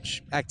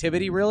much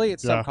activity really.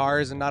 It's some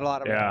cars and not a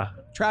lot of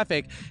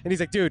traffic. And he's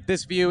like, dude,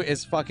 this view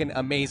is fucking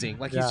amazing.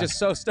 Like he's just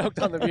so stoked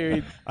on the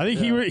view. I think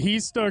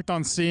he's stoked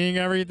on seeing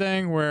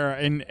everything. Where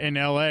in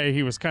LA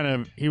he was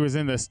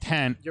in this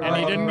tent and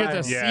he didn't get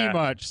to see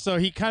much, so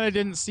he kind of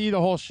didn't see the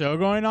whole show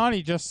going on.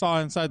 He just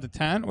saw inside the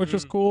tent, which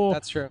was cool.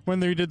 That's true.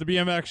 When they did the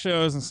BMX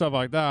shows and stuff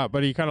like that,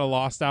 but he kind of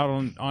lost out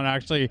on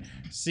actually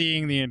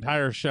seeing the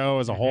entire show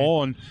as a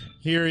whole. And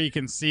here you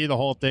can see the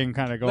whole thing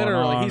kind of going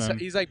on. Literally,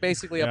 he's like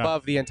basically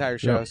above the entire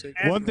show. Yeah. So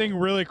One thing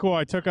really cool,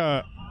 I took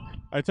a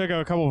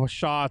couple of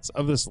shots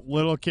of this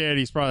little kid.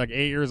 He's probably like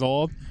 8 years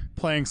old,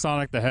 playing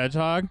Sonic the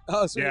Hedgehog.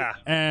 Oh, sweet. Yeah.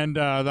 And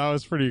that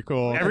was pretty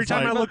cool. Every It's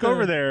time I like- look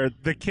over there,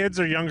 the kids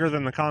are younger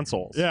than the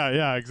consoles.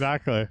 Yeah,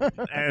 exactly.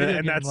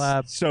 and that's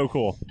lab. so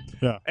cool.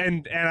 Yeah.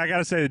 And I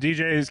gotta say, the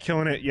DJ is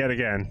killing it yet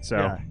again. So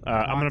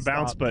I'm gonna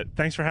bounce, but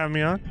thanks for having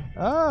me on.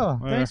 Oh,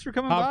 thanks for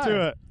coming Hop by.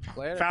 to it.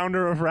 Later.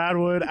 Founder of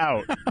Radwood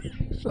out.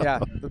 Yeah,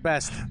 the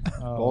best.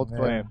 Bold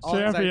claim. All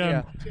his Champion.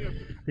 idea.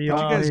 Did you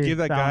guys give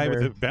that guy founder.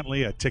 with the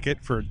Bentley a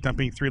ticket for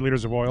dumping 3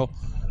 liters of oil?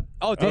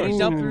 Oh, did he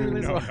dump through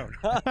this No, one?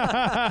 no.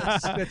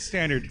 That's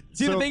standard.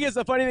 See,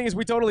 the funny thing is,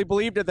 we totally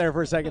believed it there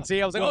for a second.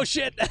 See, I was like, oh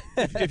shit.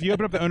 If you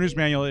open up the owner's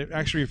manual, it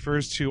actually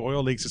refers to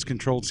oil leaks as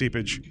controlled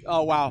seepage.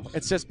 Oh wow,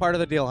 it's just part of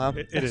the deal, huh?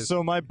 It is.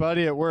 So my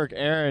buddy at work,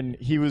 Aaron,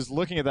 he was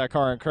looking at that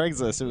car on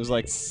Craigslist. It was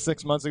like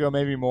 6 months ago,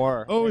 maybe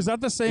more. Oh, is that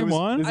the same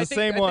one? It's the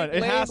same one.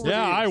 It has to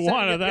Yeah, I be.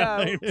 wanted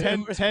that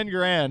thing. 10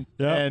 grand.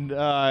 Yeah. And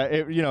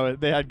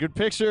they had good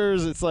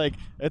pictures. It's like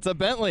it's a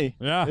Bentley.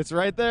 Yeah. It's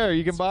right there.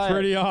 You can buy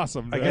Pretty it.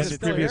 awesome. I dude. guess it the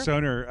still previous here?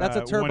 owner. That's a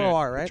won Turbo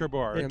R, right? Turbo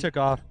R. It took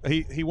off.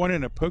 He won it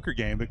in a poker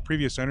game. The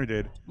previous owner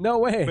did. No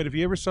way. But if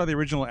you ever saw the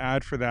original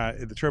ad for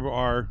that, the Turbo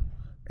R,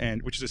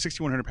 which is a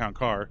 6,100 pound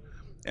car,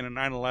 and a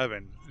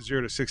 911,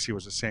 0 to 60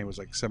 was the same. It was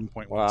like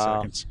 7.1 Wow.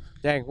 seconds.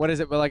 Dang, what is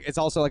it? But like, it's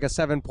also like a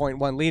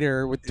 7.1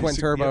 liter with twin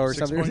turbo or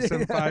something.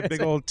 6.75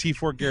 big old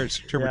T4 Garrett's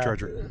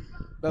turbocharger.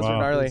 Those are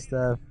gnarly.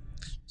 Stuff.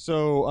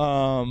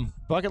 So,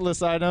 bucket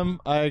list item.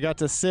 I got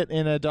to sit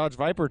in a Dodge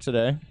Viper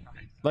today.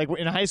 Like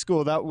in high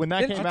school, when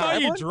that I came I out,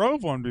 thought you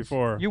drove one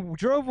before. You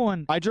drove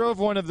one. I drove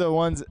one of the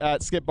ones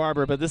at Skip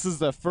Barber, but this is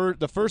the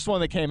first one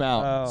that came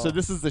out. Oh. So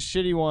this is the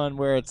shitty one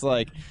where it's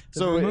like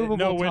removable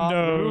no top.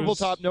 windows. removable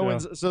top, no Yeah.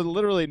 windows. So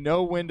literally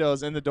no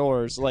windows in the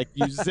doors. Like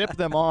you zip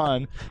them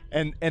on,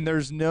 and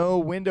there's no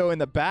window in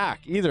the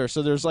back either.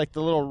 So there's like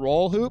the little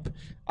roll hoop.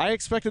 I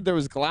expected there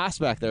was glass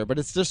back there, but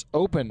it's just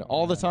open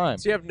all the time.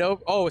 So you have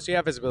so you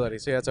have visibility.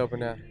 So yeah, it's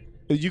open now.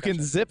 You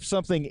can zip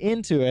something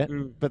into it,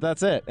 but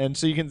that's it. And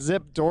so you can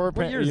zip door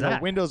What year is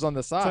that? windows on the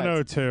It's side.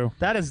 an 02.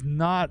 That is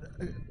not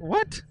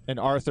what. An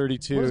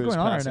R32 What is going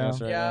on right passing now?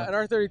 us Yeah, now.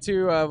 an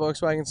R32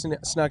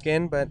 Volkswagen snuck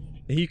in, but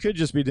He could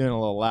just be doing a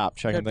little lap,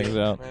 checking could be, things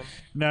out. man.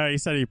 No, he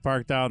said he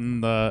parked out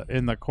in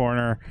the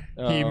corner.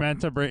 He Oh.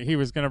 meant to bring. He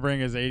was going to bring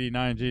his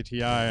 '89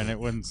 GTI, and it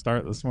wouldn't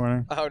start this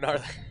morning. Oh,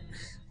 gnarly.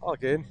 All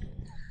good.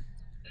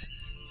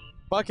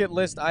 Bucket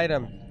list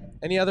item.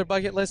 Any other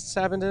bucket lists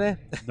happen today?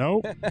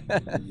 Nope.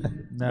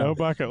 No. No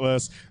bucket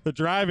list. The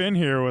drive in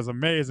here was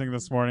amazing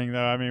this morning,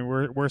 though. I mean,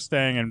 we're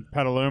staying in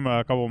Petaluma,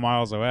 a couple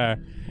miles away.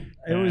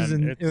 It was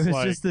And it it's was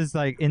like- just this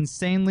like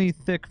insanely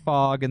thick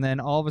fog, and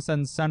then all of a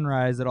sudden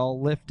sunrise. It all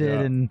lifted,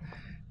 Yeah. and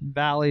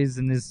valleys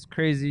and this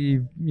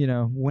crazy,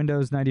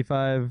 Windows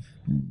 95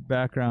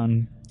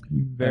 background.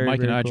 Very, Mike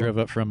and very I cool. drove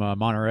up from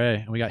Monterey,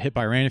 and we got hit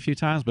by rain a few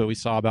times, but we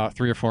saw about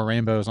 3 or 4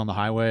 rainbows on the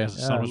highway as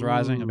the sun was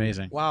rising.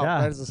 Amazing. Wow,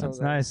 Yeah, that is that's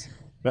nice.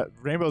 That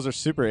rainbows are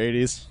super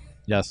 80s.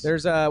 Yes.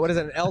 There's what is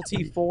it, an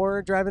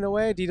LT4 driving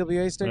away?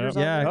 DWA stickers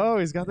on Yeah. there? Oh,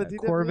 he's got the DWA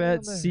Corvette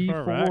on there.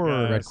 C4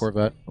 Corvette, Red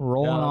Corvette.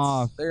 rolling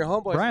off. They're your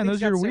homeboys. Brian, I think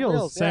those are he's got your the same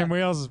wheels. Same yeah.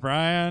 wheels as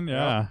Brian.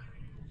 Yeah.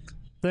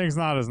 Thing's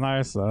not as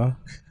nice though.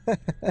 Kind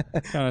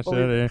of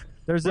shitty.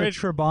 There's a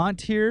Trabant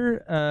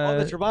here. Oh,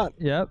 the Trabant.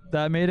 Yep,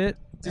 that made it.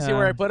 Do you see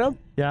where I put them?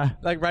 Yeah.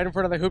 Like right in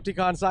front of the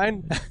Hooptycon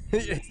sign?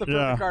 It's the perfect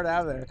Yeah. car to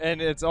have there.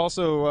 And it's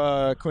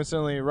also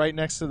coincidentally right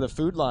next to the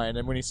food line.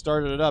 And when he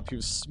started it up, he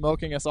was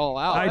smoking us all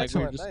out. I Like, we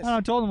were told- just- nice.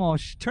 I told him,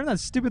 turn that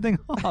stupid thing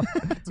off.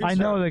 I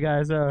know the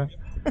guy, so.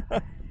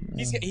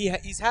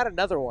 He's had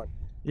another one.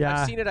 Yeah.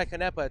 I've seen it at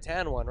Canepa, a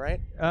tan one,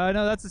 right?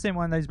 No, that's the same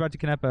one that he's brought to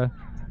Canepa.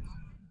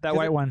 That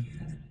white one.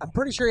 I'm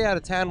pretty sure he had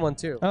a tan one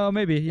too. Oh,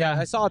 maybe. Yeah.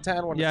 I saw a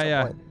tan one Yeah, at some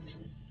yeah. point.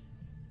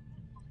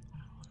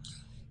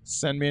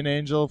 Send Me an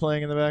Angel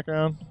playing in the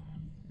background.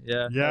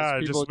 Yeah. Yeah, I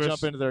As people just wish,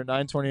 jump into their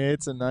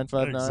 928s and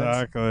 959s.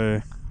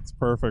 exactly. It's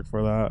perfect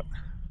for that.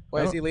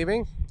 Wait, is he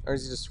leaving? Or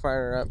is he just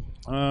firing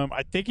her up?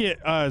 I think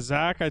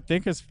Zach, I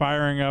think, is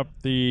firing up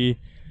the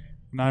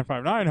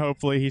 959.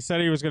 Hopefully, he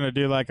said he was going to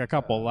do like a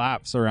couple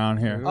laps around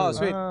here. Oh,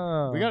 sweet.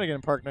 We got to get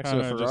him parked next to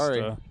a Kinda Ferrari.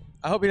 just,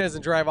 I hope he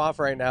doesn't drive off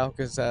right now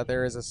because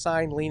there is a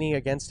sign leaning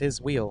against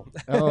his wheel.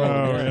 Oh,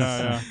 Oh, yes.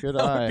 yeah. Good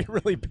that eye. would be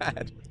really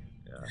bad.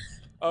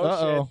 Oh,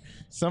 Uh-oh.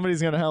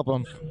 Somebody's going to help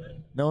him.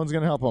 No one's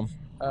going to help him.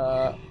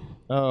 shit.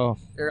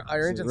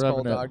 Your engine's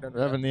cold, dog. Don't do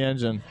Revving that. the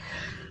engine.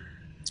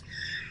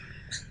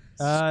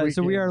 So we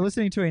Squeaking. are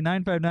listening to a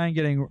 959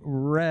 getting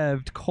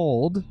revved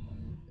cold.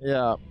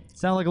 Yeah.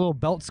 Sound like a little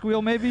belt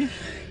squeal, maybe?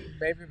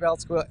 Baby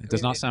belt squeal. It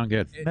does not sound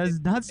good. Does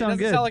not It sound doesn't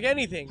good. sound like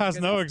anything. Has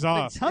because no it's-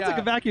 exhaust. Sounds like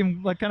a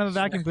vacuum, like kind of a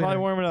vacuum Probably cleaner.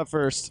 warming up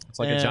first. It's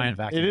like a And giant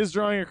vacuum. It is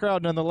drawing a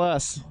crowd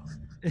nonetheless.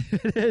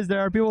 It is. There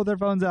are people with their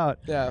phones out.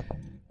 Yeah.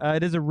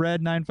 It is a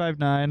red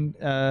 959.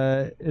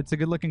 It's a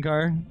good-looking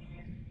car.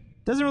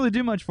 Doesn't really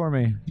do much for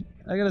me.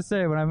 I gotta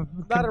say, when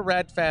I'm Not a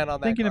red fan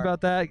on that thinking car.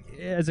 about that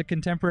as a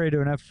contemporary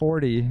to an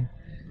F40,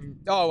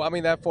 Oh, I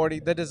mean, that 40.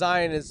 The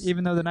design is.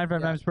 even though the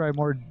 959 is probably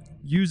more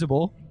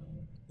usable.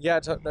 Yeah,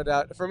 no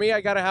doubt. For me,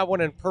 I got to have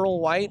one in pearl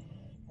white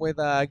with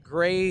a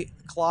gray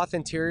cloth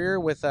interior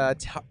with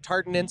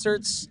tartan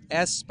inserts,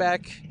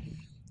 S-spec.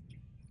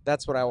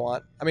 That's what I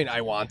want. I mean,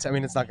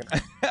 it's not going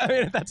to. I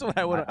mean, that's what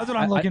I would. That's what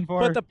I'm looking for.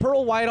 But the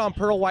pearl white on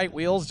pearl white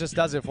wheels just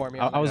does it for me.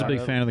 I was a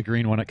big fan of the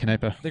green one at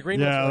Canepa. The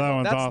green Yeah, one's really that cool.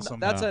 one's That's, awesome.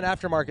 That's Yeah. an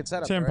aftermarket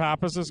setup. Tim right?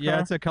 Pappas's car. Yeah,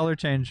 it's a color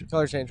change.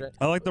 Color change, right?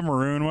 I like the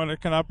maroon one at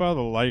Canepa,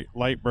 the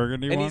light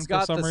burgundy And one he's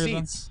got for some the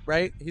reason. seats,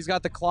 right? He's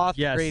got the cloth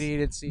Yes.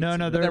 radiated seats. No,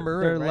 But they're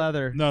maroon, right?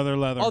 leather. No, they're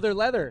leather. Oh, they're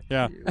leather.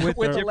 Yeah. With,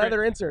 the different-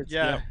 leather inserts.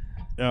 Yeah.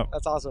 Yep.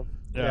 That's awesome.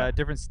 Yeah,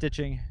 different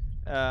stitching.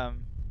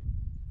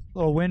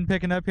 Little wind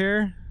picking up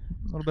here.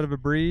 A little bit of a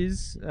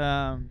breeze.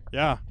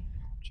 Yeah.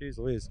 Jeez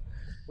Louise.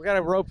 We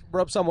gotta rope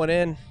someone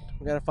in.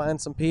 We gotta find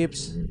some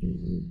peeps.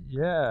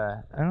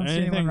 Yeah, I don't see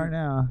anyone Anything- right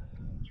now.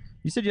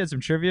 You said you had some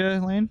trivia,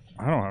 Lane?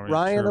 I don't have any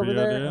Ryan over trivia,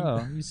 there? dude.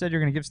 Oh, you said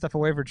you're gonna give stuff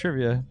away for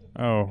trivia.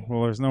 Oh,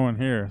 well, there's no one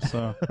here,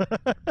 so.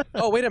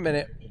 Oh, wait a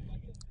minute.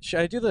 Should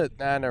I do the?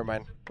 Nah, never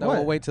mind. No, What?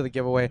 we'll wait till the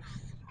giveaway.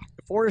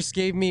 Forrest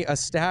gave me a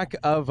stack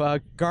of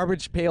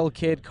Garbage Pail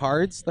Kid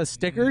cards, the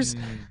stickers,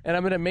 and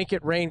I'm gonna make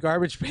it rain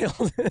Garbage Pail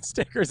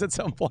stickers at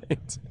some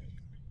point.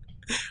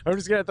 I'm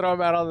just gonna throw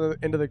them out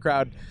into the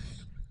crowd.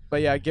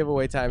 But yeah,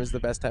 giveaway time is the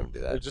best time to do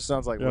It that. just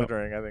sounds like Yep.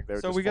 littering. I think they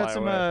would So just we got fly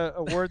some away.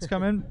 awards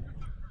coming.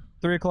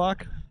 3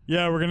 o'clock.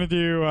 Yeah, we're gonna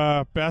do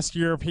best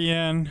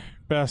European,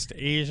 best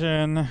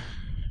Asian,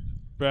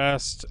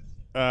 best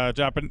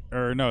Japan,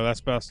 or no,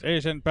 that's best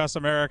Asian, best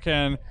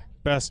American,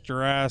 best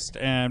dressed,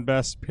 and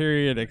best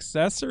period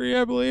accessory,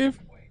 I believe,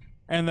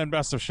 and then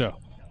best of show.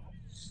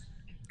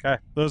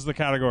 Okay. Those are the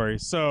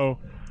categories. So,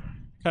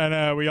 kind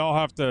of, we all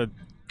have to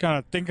kind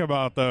of think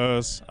about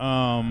those.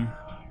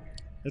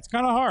 It's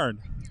kind of hard.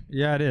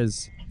 Yeah, it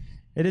is.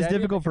 It is Yeah, I need to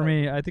difficult for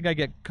me. I think I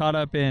get caught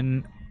up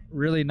in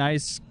really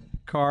nice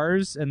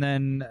cars and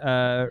then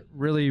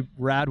really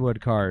Radwood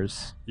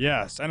cars.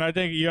 Yes, and I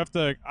think you have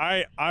to.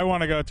 I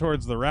want to go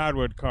towards the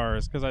Radwood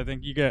cars because I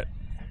think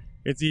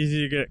it's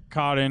easy to get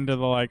caught into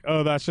the like,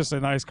 oh, that's just a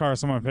nice car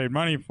someone paid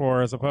money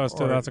for, as opposed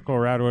to that's a cool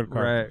Radwood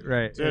car.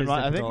 Right. It Dude, is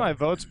I think difficult. my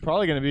vote's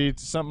probably going to be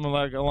something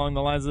like along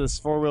the lines of this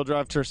four-wheel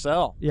drive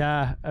Tercel.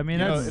 Yeah, I mean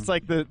You know, that's it's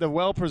like the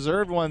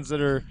well-preserved ones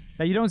that are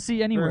that you don't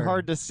see anywhere.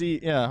 hard to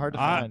see. Yeah, hard to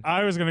find.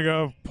 I was gonna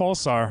go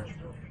Pulsar.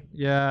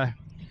 Yeah,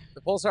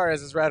 The Pulsar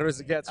is as rad as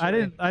it gets. I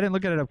really. didn't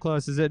look at it up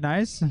close. Is it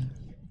nice?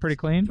 Pretty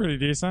clean. Pretty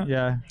decent.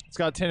 Yeah. It's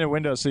got tinted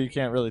windows, so you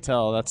can't really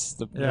tell. That's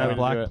the way Yeah. to do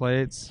Black it.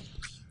 plates.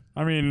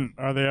 I mean,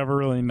 are they ever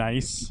really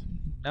nice?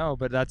 No,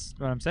 but that's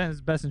what I'm saying.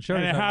 It's best in show.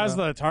 And it has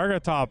the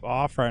Targa top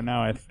off right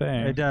now, I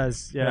think. It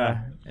does.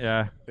 Yeah.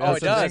 Yeah. Oh, That's it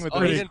the does. thing with Oh,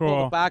 the- he didn't pull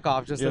cool. the back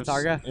off, just You the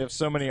have, Targa. you have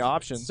so many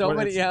options. So What,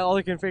 many, it's, yeah, all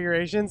the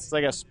configurations. it's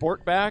like a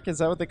sport back. Is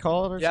that what they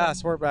call it? Or Yeah,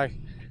 something? Sportback.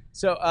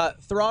 So,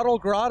 Throttle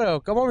Grotto,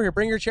 come over here.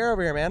 Bring your chair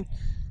over here, man.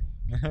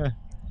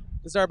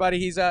 This is our buddy.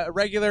 He's a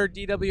regular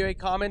DWA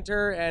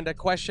commenter and a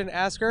question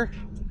asker.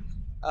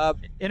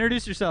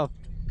 Introduce yourself.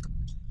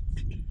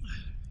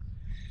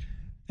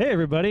 Hey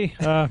everybody,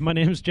 my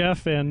name's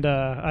Jeff, and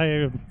I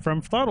am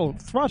from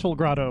Throttle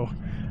Grotto.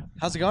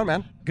 How's it going,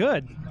 man?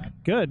 Good.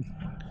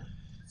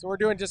 So we're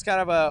doing just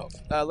kind of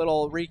a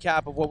little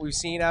recap of what we've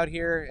seen out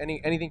here.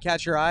 Anything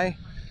catch your eye?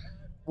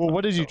 Well,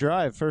 what did you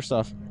drive, first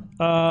off?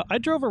 I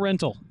drove a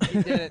rental.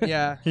 He did it,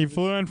 yeah. He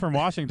flew in from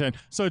Washington.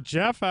 So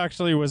Jeff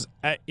actually was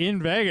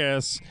in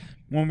Vegas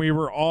when we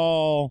were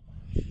all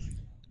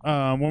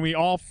when we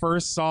all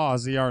first saw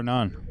ZR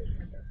None.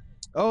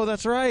 Oh,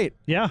 that's right.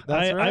 Yeah,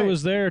 That's right. I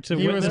was there to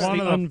He was witness one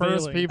the of the unveiling.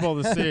 first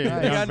people to see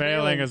the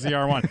unveiling of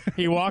ZR1.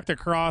 He walked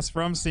across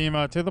from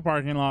SEMA to the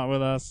parking lot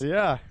with us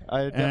Yeah,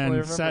 I definitely and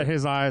remember. set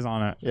his eyes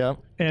on it. Yeah.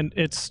 And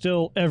it's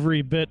still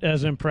every bit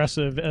as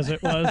impressive as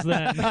it was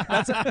then.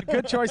 That's a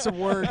good choice of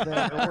word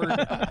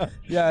there.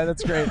 Yeah,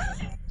 that's great.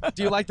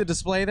 Do you like the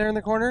display there in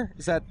the corner?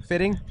 Is that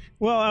fitting?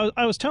 Well,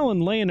 I was telling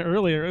Lane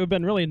earlier, it would have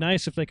been really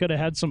nice if they could have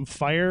had some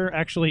fire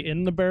actually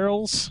in the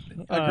barrels.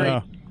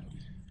 Agreed.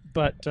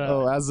 But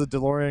As the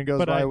DeLorean goes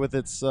but by I- with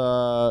its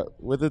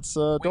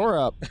door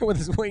up. With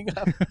his wing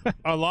up.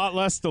 A lot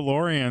less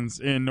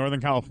DeLoreans in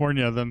Northern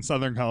California than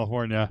Southern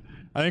California.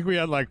 I think we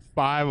had like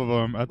 5 of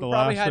them at the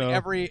Probably last had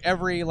show.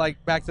 every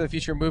like Back to the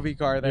Future movie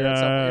car there. Yeah. At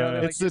some point. You know, they,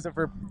 like, It's use them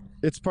for.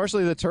 It's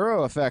partially the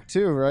Turo effect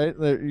too, right?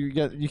 That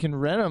you can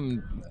rent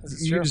them. This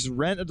is You true. can just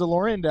rent a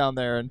DeLorean down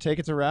there and take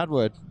it to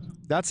Radwood.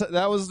 That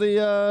was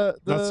the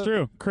That's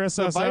true. Chris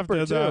the SF Viper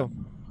did too. that.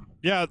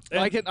 Yeah,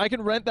 I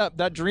can rent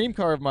that dream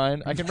car of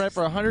mine. I can rent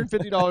for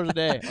 $150 a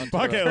day. On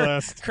bucket Turo.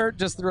 list. Kurt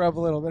just threw up a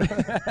little bit.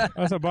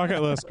 That's a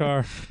bucket list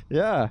car.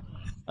 Yeah,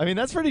 I mean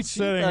that's pretty cheap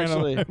Sitting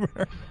actually. in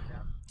a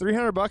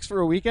 $300 for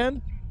a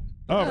weekend?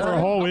 Oh, for a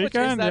whole How much is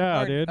weekend? that Yeah,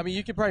 car? dude. I mean,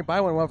 you could probably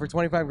buy one for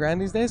 25 grand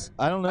these days.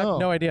 I don't I know. have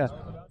no idea.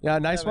 Yeah,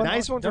 nice one.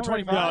 Nice one for Don't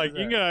worry 25. Yeah, like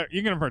you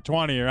can get them for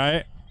 20,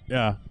 right?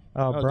 Yeah.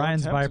 Oh, don't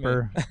Brian's tempt me.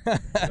 Viper.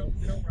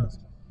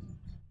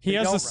 He They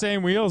has don't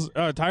the rust.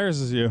 same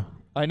tires as you.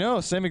 I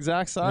know, same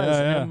exact size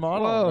Yeah, yeah. and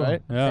model, Whoa.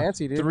 right? Yeah.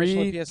 Fancy, dude. 3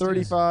 Michelin PS2s.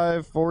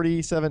 35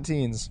 40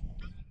 17s.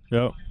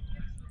 Yep.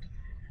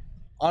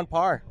 On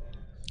par.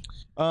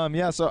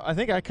 Yeah, so I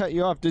think I cut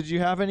you off. Did you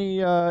have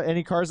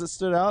any cars that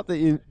stood out that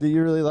you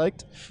really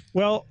liked?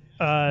 Well,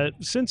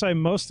 since I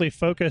mostly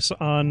focus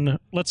on,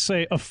 let's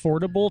say,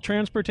 affordable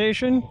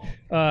transportation,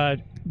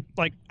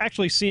 like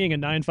actually seeing a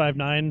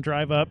 959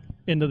 drive up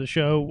into the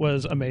show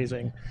was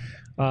amazing.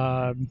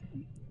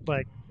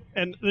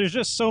 And there's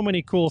just so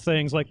many cool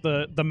things, like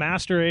the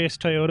Master Ace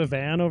Toyota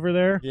van over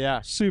there.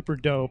 Yeah. Super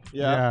dope.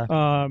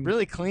 Yeah.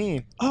 Really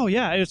clean. Oh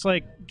yeah, it's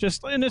like there's.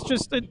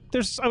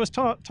 I was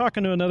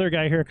talking to another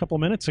guy here a couple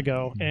minutes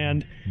ago,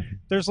 and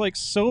there's like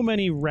so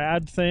many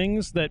rad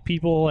things that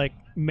people like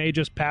may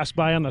just pass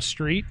by on the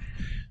street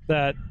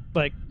that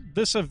like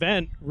this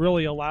event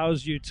really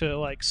allows you to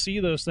like see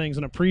those things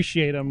and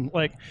appreciate them.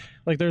 Like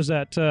there's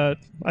that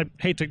I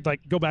hate to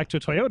like go back to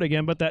Toyota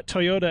again, but that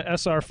Toyota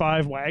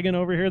SR5 wagon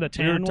over here, the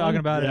tan We were one, talking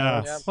about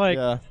Yeah. it.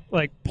 like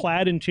like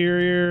plaid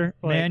interior,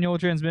 like, Manual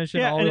transmission,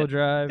 Yeah, and all-wheel it-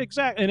 drive.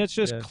 exactly, and it's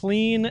just Yeah.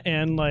 clean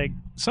and like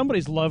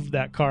somebody's loved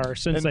that car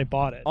since And they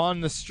bought it. On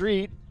the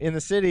street in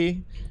the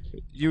city,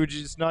 you would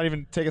just not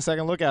even take a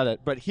second look at it.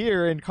 But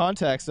here, in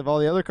context of all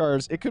the other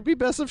cars, it could be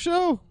best of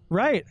show,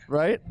 Right.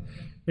 right?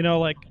 You know,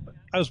 like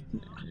I was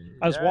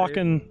Yeah,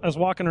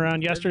 walking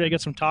around yesterday to get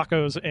some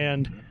tacos,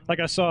 and like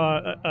I saw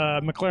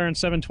a McLaren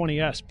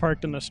 720S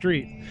parked in the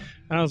street,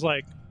 and I was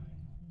like,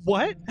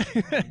 what?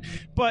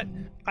 But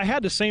I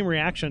had the same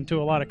reaction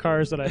to a lot of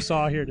cars that I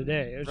saw here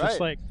today. It was just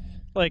Right.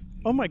 like,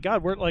 oh my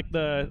God, we're like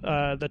the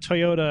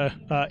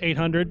Toyota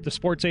 800, the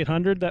Sports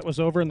 800 that was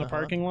over in the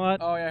parking lot.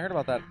 Oh yeah, I heard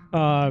about that.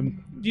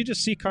 You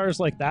just see cars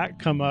like that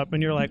come up,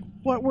 and you're like,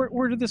 what?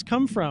 Where did this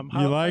come from?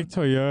 You like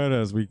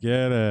Toyotas, we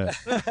get it.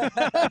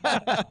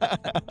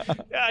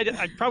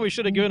 I probably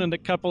should have given a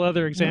couple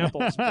other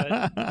examples, but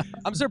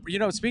I'm surprised. You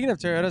know, speaking of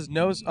Toyotas,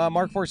 no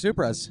Mark IV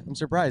Supras. I'm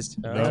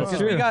surprised. That's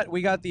Because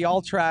we got the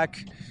all-track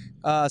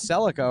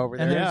Celica over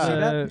there. And You there's see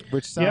that? a-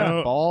 Which sounds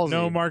no, ballsy.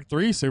 no Mark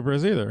III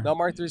Supras either. No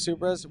Mark III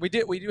Supras.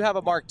 We do have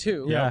a Mark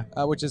II. Yeah.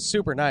 Which is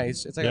super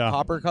nice. It's like Yeah. a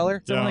copper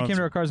color. Someone Yeah, that came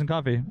to our Cars and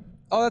Coffee.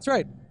 Oh, that's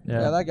right.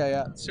 Yeah. Yeah, that guy.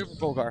 Yeah, super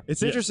cool car.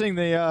 It's interesting.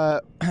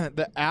 The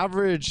the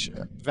average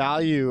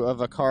value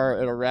of a car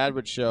at a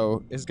Radwood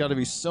show has got to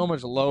be so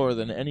much lower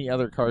than any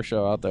other car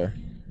show out there.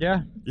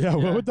 Yeah. Yeah,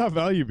 what would that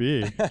value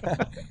be?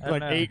 I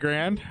Like don't know.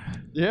 $8,000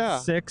 Yeah.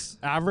 6.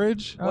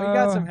 average? Well, you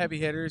got some heavy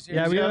hitters here.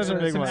 Yeah, we got have some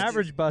some, big ones.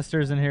 average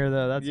busters in here,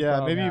 though. That's the Yeah,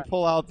 problem. maybe you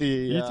pull out the.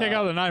 You take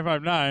out the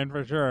 959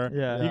 for sure.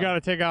 Yeah. You got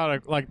to take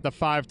out like the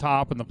 5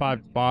 top and the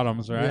 5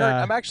 bottoms, right?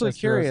 Yeah. I'm actually that's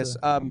curious.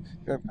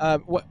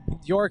 What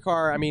your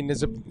car? I mean,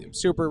 is a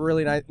super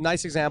really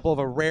nice example of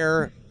a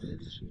rare.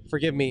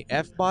 Forgive me,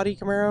 F body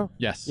Camaro.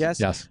 Yes.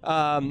 Yes. Yes.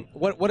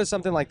 What does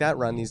something like that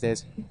run these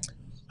days?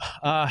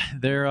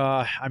 They're.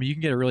 I mean, you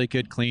can get a really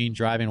good, clean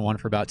driving one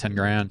for about 10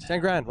 grand. 10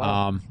 grand.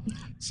 Wow.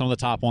 Some of the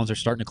top ones are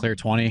starting to clear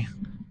 20.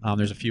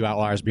 There's a few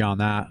outliers beyond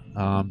that.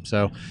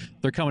 So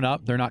they're coming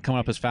up. They're not coming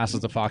up as fast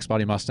as the Fox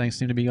body Mustangs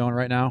seem to be going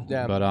right now.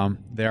 Yeah. But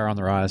they are on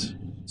the rise.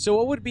 So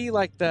what would be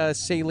like the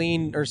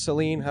Celine,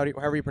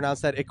 however you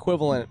pronounce that,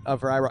 equivalent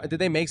of her IROC? Did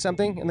they make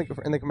something in the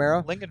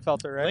Camaro?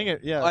 Lingenfelter, right?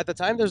 Oh, at the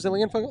time, there was a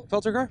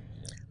Lingenfelter car?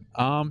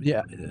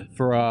 Yeah,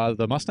 for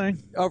the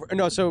Mustang. Oh,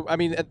 no, so I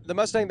mean, at the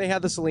Mustang they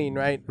had the Celine,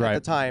 right? Right.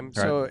 At the time,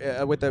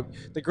 so with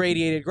the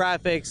gradiated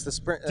graphics, the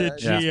sprint. Did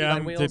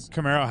Speedline wheels. did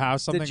Camaro have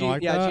something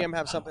like that? GM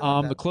have something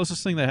like The that?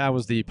 closest thing they had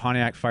was the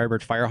Pontiac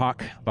Firebird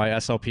Firehawk by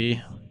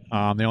SLP.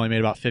 They only made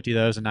about 50 of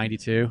those in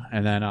 '92,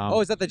 and then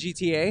is that the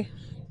GTA?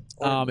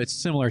 it's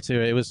similar to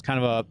it. It was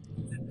kind of a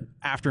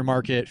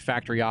aftermarket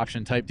factory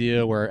option type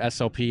deal where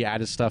SLP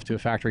added stuff to a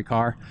factory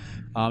car.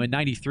 In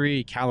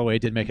 '93, Callaway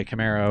did make a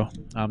Camaro.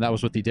 That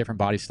was with the different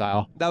body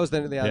style. That was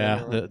the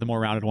The more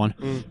rounded one.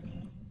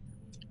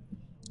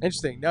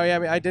 Interesting. No, yeah, I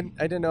mean, I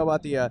didn't know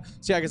about the.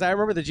 Because I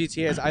remember the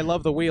GTAs. I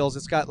love the wheels.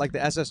 It's got like the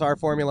SSR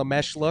Formula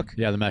mesh look.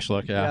 Yeah, the mesh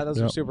look. Yeah,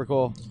 those are super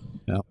cool.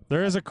 Yeah.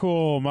 There is a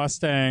cool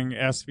Mustang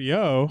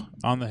SVO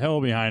on the hill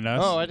behind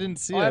us. Oh, I didn't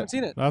see it. I haven't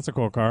seen it. That's a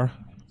cool car.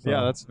 So,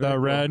 Yeah, that's the very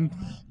cool. red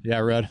Yeah,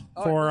 red.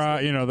 their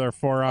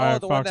 4i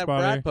the one Fox that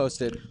body. Brad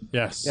posted.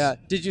 Yes. Yeah.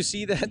 Did you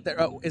see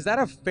that? Is that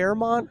a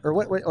Fairmont or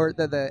what? Or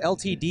the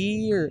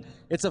LTD or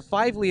it's a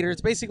 5-liter?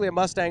 It's basically a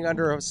Mustang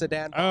under a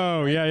sedan.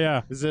 Oh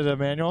yeah. Is it a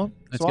manual?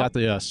 It's swap? got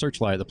the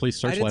searchlight, the police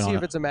I searchlight didn't see on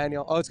if it. it's a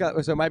manual. Oh, it's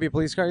got. So it might be a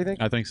police car. You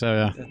think? I think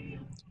so. Yeah.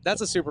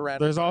 That's a super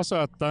random. There's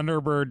also a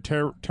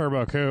Thunderbird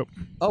Turbo Coupe.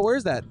 Oh,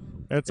 where's that?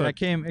 It's Yeah, a it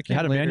came It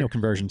had a later. manual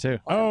conversion too.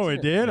 Oh,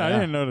 it did? I Yeah.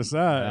 didn't notice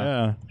that.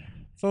 Yeah.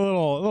 It's a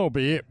little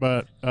beat,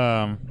 but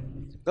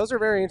Those are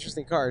very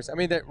interesting cars. I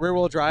mean, the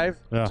rear-wheel drive,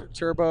 Yeah.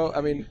 turbo.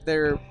 I mean,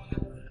 they're.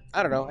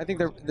 I don't know. I think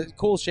they're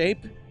cool shape.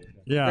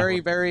 yeah. Very,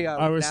 very.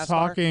 I was NASCAR.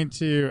 talking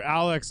to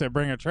Alex at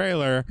Bring a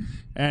Trailer,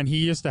 and he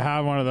used to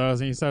have one of those,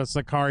 and he said it's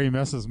the car he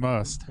misses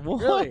most.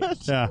 Really?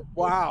 Yeah.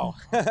 Wow.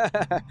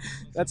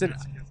 That's it.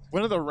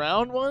 One of the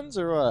round ones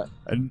or what?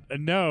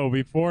 No,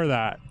 before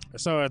that.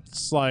 So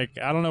it's like,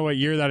 I don't know what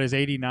year that is,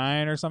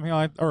 89 or something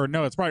like or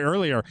no, it's probably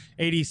earlier.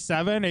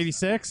 87,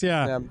 86?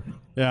 Yeah.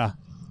 Yeah.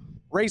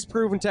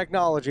 Race-proven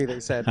technology, they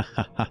said.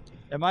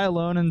 Am I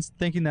alone in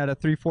thinking that a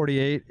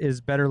 348 is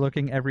better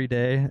looking every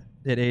day?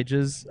 It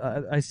ages.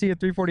 I see a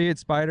 348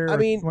 Spider. I or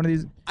mean, one of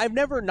these. I've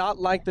never not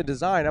liked the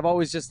design. I've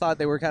always just thought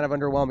they were kind of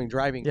underwhelming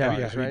driving Yeah. cars,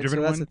 Yeah, have you right? So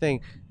driven that's one? the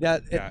thing. Yeah.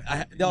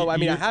 I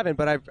mean, I haven't,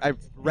 but I've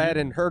read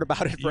and heard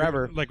about it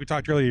forever. Like we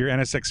talked earlier, your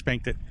NSX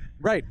spanked it.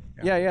 Right.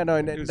 Yeah. No,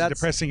 and It was a that's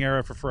depressing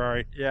era for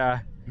Ferrari.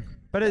 Yeah.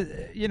 But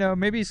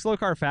maybe slow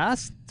car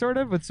fast, sort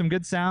of, with some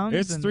good sounds.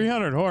 It's and-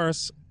 300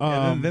 horse.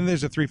 And then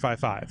there's a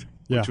 355,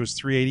 which was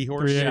 380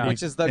 horse. 380.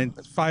 which is the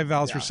and 5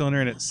 valves per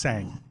cylinder, and it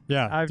sang.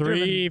 Yeah. I've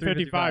driven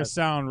 355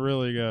 sound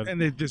really good. And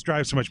they just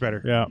drive so much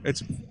better. Yeah.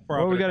 It's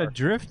Well, we got a a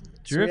drift.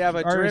 So we have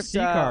a drift RC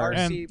car. RC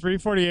And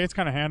 348s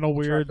kind of handle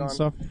weird and on.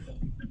 stuff.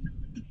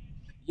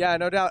 Yeah,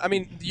 no doubt. I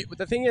mean,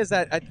 the thing is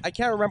that I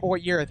can't remember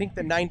what year. I think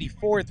the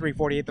 94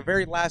 348, the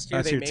very last year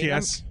That's they your made them,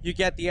 TS? you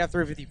get the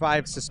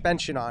F355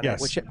 suspension on Yes.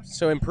 it, which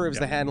so improves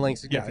the handling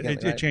Yeah,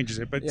 significantly. it changes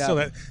it. But Yeah. still,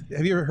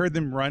 have you ever heard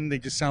them run? They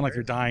just sound like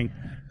they're dying.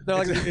 They're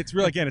like- It's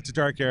really, again, it's a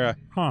dark era.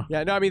 Huh.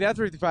 Yeah, no, I mean, the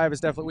F355 is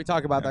definitely, we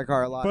talk about that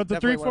car a lot. But the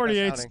Definitely one of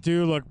the best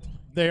 348s sounding.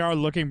 they are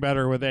looking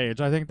better with age.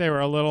 I think they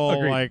were a little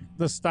Agreed. like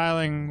the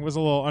styling was a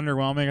little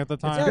underwhelming at the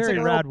time. Yeah, it's Very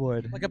like a little-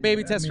 Radwood. like a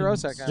baby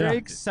Testarossa kind of.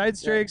 Strakes, side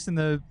strakes, and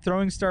the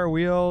throwing star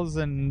wheels,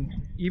 and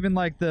even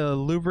like the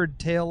louvered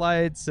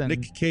taillights. And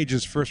Nick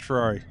Cage's first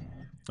Ferrari.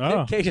 Oh,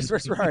 Nick Cage's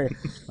first Ferrari.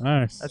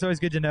 nice. that's always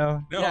good to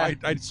know. No, Yeah.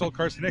 I sold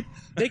cars to Nick.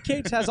 Nick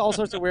Cage has all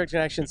sorts of weird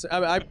connections.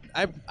 I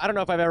don't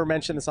know if I've ever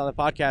mentioned this on the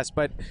podcast,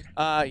 but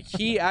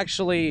he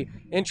actually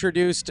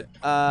introduced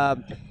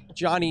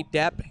Johnny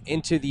Depp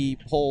into the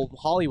whole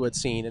Hollywood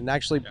scene and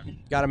actually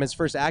got him his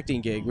first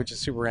acting gig, which is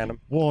super random.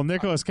 Well,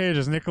 Nicolas Cage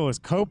is Nicolas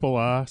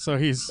Coppola, so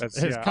he's That's-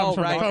 his yeah. comes Oh,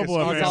 from right. the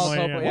Coppola It's all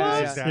family.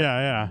 Coppola, Yeah, yeah,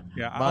 yeah.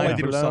 Yeah, all I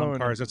did was sell them blown.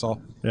 cars. That's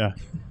all. Yeah.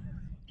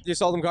 You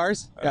sold him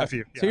cars? A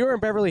few, So you were in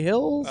Beverly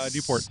Hills?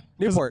 Newport.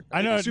 Newport.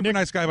 I know Super Nick,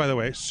 nice guy, by the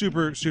way.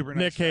 Super nice.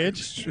 Nick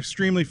Cage? guy.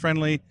 Extremely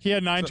friendly. he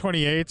had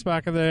 928s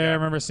back in the day. I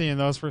remember seeing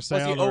those for sale.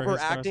 Was he They were his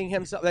cars. overacting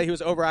himself? That he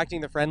was overacting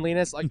the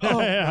friendliness? Like, Yeah, oh,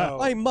 yeah.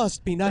 I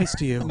must be nice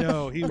to you.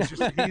 No, he's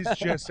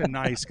just a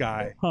nice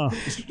guy. Huh.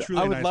 He's a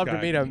truly I would nice love guy.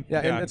 to meet him. Yeah,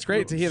 and it's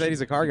great to hear that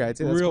he's a car guy,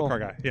 too. That's Real cool. car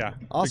guy. Yeah.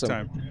 Awesome. Big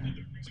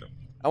time.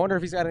 I wonder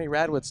if he's got any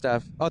Radwood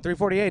stuff. Oh,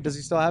 348. Does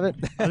he still have it?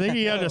 I think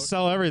he had to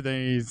sell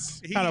everything.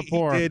 He's kind of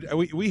poor. He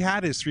did. We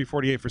had his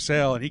 348 for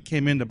sale, and he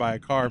came in to buy a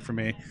car for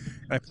me.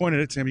 And I pointed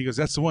it to him. He goes,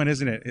 "That's the one,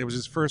 isn't it?" It was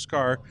his first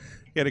car.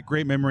 He had a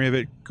great memory of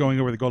it going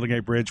over the Golden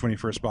Gate Bridge when he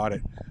first bought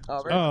it.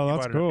 Oh, very Oh, He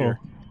that's bought it up cool. here.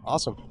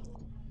 awesome.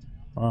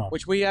 Wow.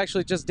 Which we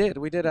actually just did.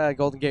 We did a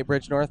Golden Gate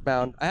Bridge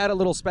northbound. I had a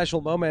little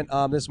special moment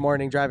this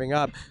morning driving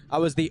up. I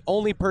was the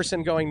only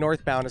person going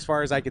northbound as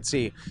far as I could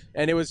see.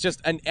 And it was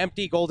just an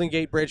empty Golden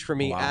Gate Bridge for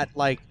me at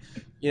like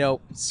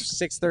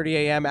 6:30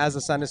 a.m. as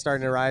the sun is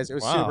starting to rise. It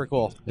was super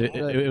cool. It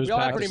was we all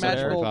had packed pretty with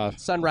magical 75.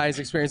 sunrise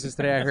experiences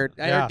today. I heard.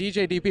 Yeah.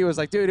 DJ DP was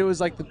like, dude, it was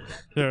like the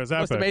Yeah, it was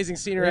most epic. amazing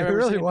scenery I've It ever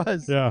really seen.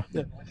 was. Yeah.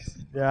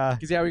 Yeah.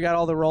 Because we got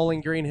all the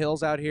rolling green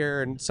hills out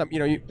here, and some,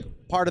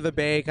 part of the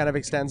bay kind of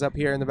extends up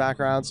here in the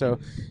background. So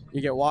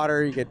you get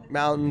water, you get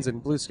mountains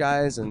and blue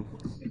skies, and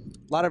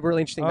a lot of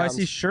really interesting Oh, I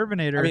mountains. see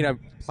Shervinator. I mean,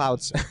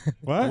 clouds.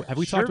 What? Have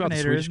we talked about the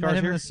Shervinator, Swedish isn't that cars him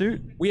in here? the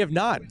suit? We have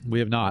not. We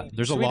have not.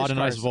 There's a Swedish lot of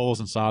nice cars. Volvos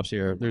and Saabs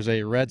here. There's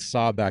a red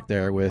Saab back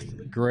there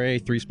with gray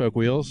 3-spoke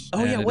wheels.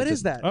 Oh yeah, and what it's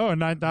is that? Oh,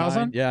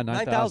 9,000? Yeah,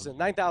 9,000.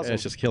 9,000.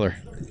 It's just killer.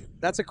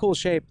 That's a cool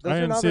shape. Those I are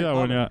didn't not see very that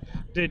one common.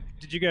 yet.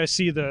 Did you guys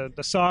see the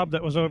Saab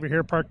that was over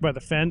here parked by the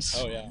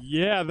fence? yeah.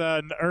 Yeah,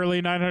 the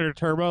early 900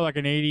 turbo, like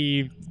an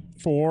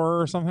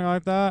 84 or something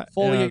like that.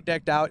 Fully Yeah.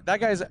 decked out. That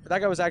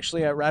guy was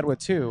actually at Radwood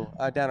too,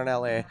 down in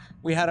LA.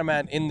 We had him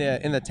in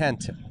the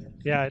tent.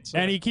 Yeah, it's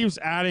And he keeps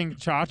adding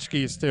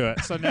tchotchkes to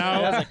it. So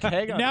now, It has a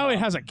keg on now it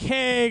top. has a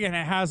keg and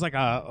it has like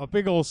a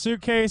big old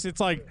suitcase.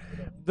 It's like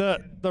the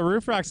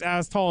roof rack's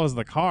as tall as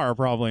the car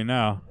probably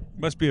now.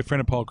 Must be a friend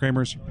of Paul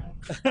Kramer's.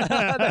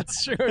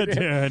 That's true, dude.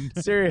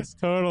 Dude. Serious.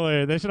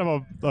 Totally. They should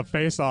have a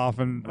face-off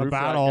and a Roof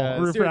rack battle, guys.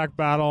 roof Dude. rack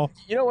battle.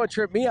 You know what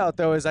tripped me out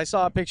though is I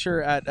saw a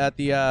picture at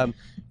the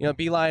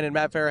Beeline, and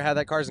Matt Farah had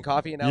that Cars and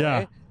Coffee in LA.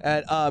 Yeah.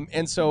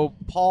 And so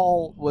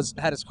Paul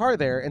had his car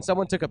there, and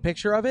someone took a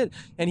picture of it,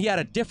 and he had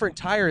a different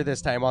tire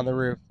this time on the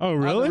roof. Oh, On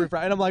the really? roof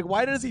rack. And I'm like,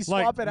 why does he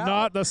Like, swap it out?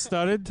 not the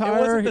studded it tire?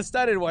 wasn't the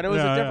studded one. It was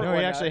Yeah, a yeah. different No, one.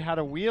 he actually had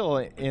a wheel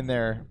in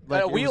there.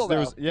 Had a it wheel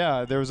was,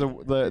 there was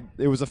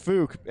it was a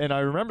Fuke, and I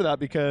remember that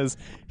because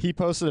he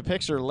posted a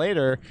picture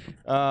later,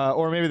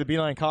 or maybe the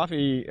Beeline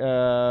Coffee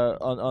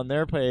on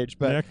their page.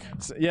 But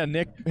Nick?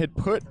 Nick had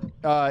put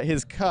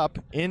his cup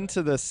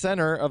into the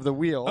center of the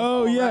wheel.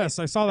 Oh, yes.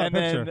 I saw that and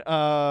picture. then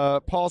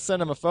Paul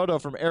sent him a photo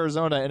from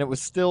Arizona, and it was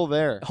still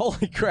there.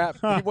 Holy crap!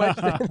 He wedged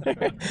it in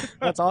there.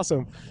 That's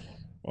awesome.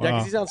 Yeah, Wow.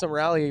 because he's on some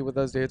rally with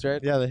those dudes, right?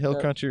 Yeah, the Hill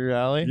Yeah. Country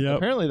Rally. Yep.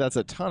 Apparently, that's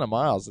a ton of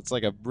miles. It's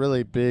like a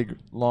really big,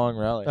 long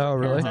rally. Oh,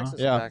 really? Texas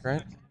Yeah. back,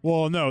 right?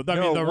 Well, no. I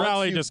No, mean, the once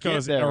rally you just get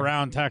goes there.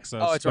 around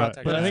Texas. Oh, it's around but-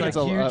 Texas. But I think It's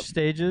it's like a huge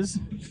stages.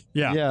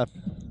 Yeah. yeah.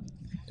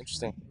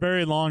 Interesting.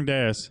 Very long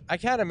days. I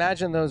can't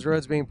imagine those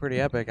roads being pretty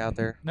epic out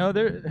there. No,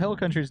 Hill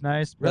Country's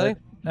nice. But, Really?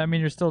 I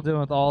mean, you're still dealing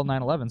with all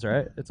 911s,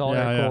 right? It's all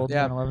Yeah, air cooled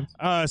yeah.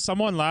 911s.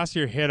 Someone last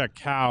year hit a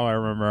cow, I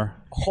remember.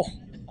 Oh,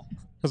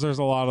 Because there's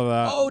a lot of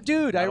that. oh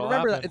dude, I That'll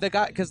remember happen. the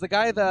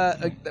guy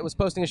that was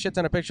posting a shit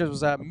ton of pictures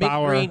was a Mick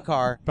Bauer. Green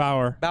car.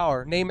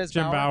 Bauer. Name is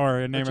Jim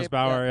Bauer. His name Jim- is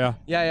Bauer, yeah.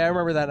 Yeah, I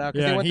remember that now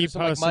because Yeah, they went he through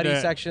some like posted muddy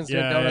it. sections,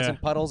 doing Yeah, donuts yeah.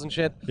 and puddles and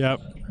shit. Yep.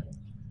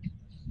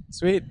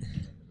 Sweet.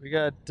 We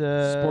got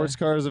Sports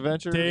Cars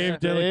Adventure. Dave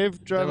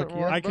driving.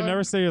 Delaquila. I can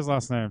never say his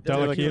last name.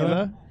 Delaquila.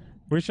 Delaquila.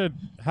 We should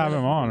have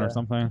him on or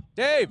something.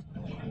 Dave.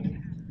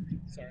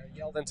 Sorry, I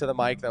yelled into the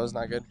mic. That was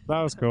not good.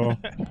 That was cool.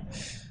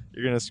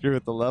 You're gonna screw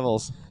with the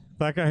levels.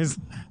 that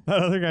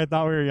other guy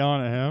thought we were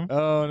yelling at him.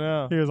 Oh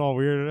no! He was all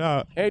weirded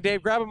out. Hey,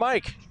 Dave, grab a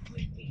mic.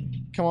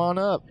 Come on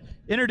up.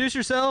 Introduce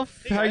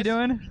yourself. How you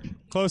doing?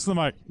 Close to the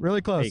mic.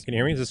 Really close. Hey, can you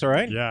hear me? Is this all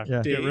right? Yeah.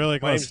 Yeah. Get really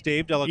My name's close.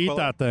 Dave Eat Delaquila.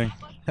 that thing.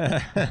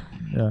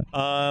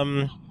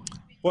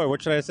 Boy,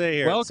 what should I say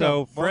here? Welcome.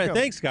 So, Welcome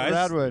thanks, guys.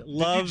 Radwood.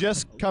 Love. Did you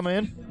just come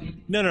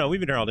in? No, we've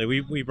been here all day.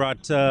 We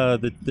brought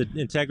the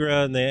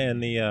Integra and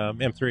the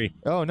M3.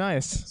 Oh,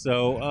 nice.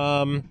 So,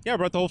 I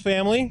brought the whole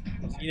family.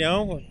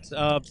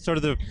 Sort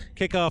of the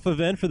kickoff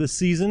event for the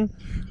season,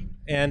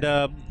 and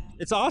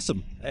it's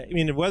awesome. I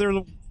mean, the weather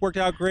worked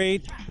out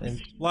great, and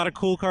a lot of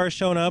cool cars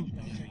showing up.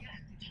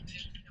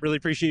 Really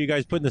appreciate you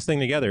guys putting this thing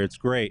together. It's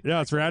great.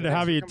 Yeah, it's rad to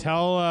have you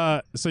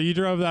tell. So you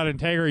drove that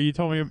Integra. You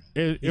told me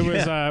it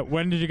was.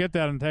 When did you get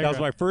that Integra? That was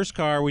my first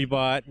car we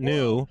bought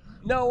new.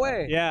 No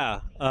way.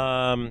 Yeah.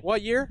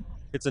 What year?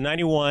 It's a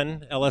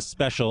 91 LS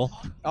Special.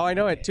 Oh, I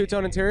know it.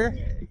 Two-tone interior?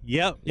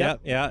 Yep,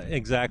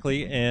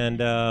 exactly.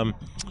 And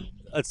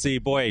let's see,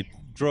 boy,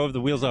 drove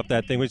the wheels off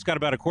that thing. We've got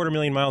about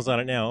 250,000 miles on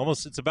it now.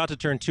 It's about to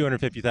turn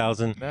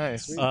 250,000.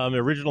 Nice.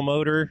 Original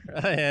motor,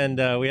 and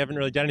we haven't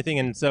really done anything.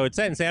 And so it's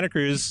sat in Santa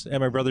Cruz at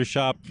my brother's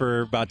shop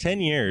for about 10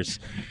 years.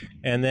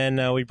 And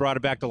then we brought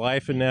it back to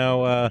life, and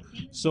now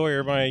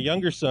Sawyer, my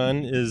younger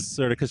son, is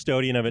sort of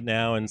custodian of it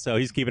now, and so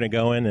he's keeping it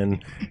going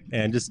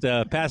and just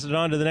passing it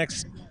on to the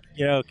next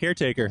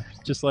caretaker,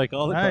 just like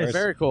all the Nice. cars.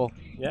 Very cool.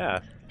 Yeah.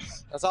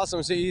 That's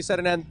awesome. So you said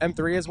an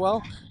M3 as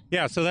well?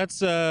 Yeah, so that's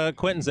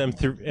Quentin's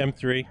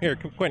M3. Here,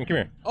 Quentin, come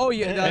here. Oh,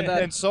 yeah.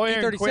 The And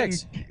Sawyer and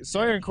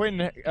E36.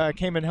 Quentin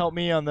came and helped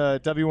me on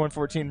the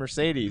W114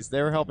 Mercedes.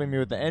 They were helping me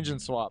with the engine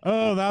swap.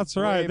 Oh, that's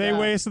right. Way They back.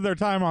 wasted their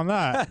time on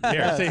that.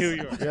 Here, say who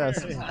you are.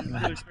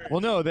 Yes.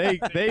 Well, no, they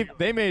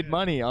made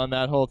money on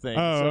that whole thing.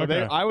 Oh, so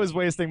okay. I was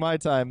wasting my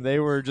time. They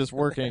were just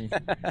working.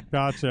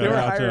 Gotcha. They were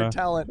gotcha. hired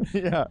talent.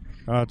 Yeah.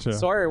 Gotcha.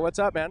 Sawyer, what's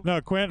up, man? No,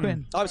 Quentin.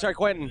 Quentin. Oh, I'm sorry,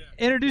 Quentin.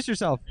 Introduce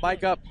yourself.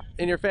 Mic up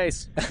in your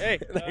face. Hey.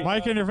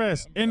 Mike in your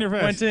face. In your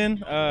face.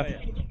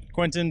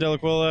 Quentin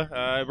Delaquila.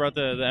 I brought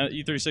the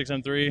E36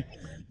 M3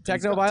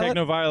 Techno Violet?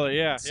 Techno Violet,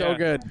 yeah. So yeah.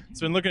 good. It's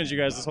been looking at you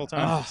guys this whole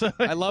time. Oh,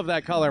 I love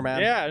that color,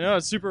 man. Yeah, no,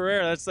 it's super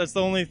rare. That's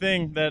the only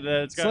thing that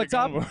it's got. Slick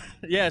top?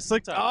 Yeah,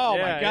 slick top. Oh,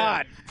 yeah, my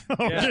God. Oh,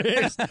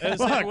 jeez.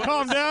 Look,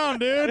 calm down,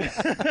 dude.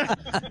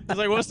 It's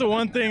like, what's the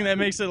one thing that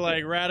makes it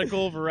like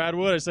radical for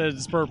Radwood? I said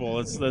it's purple.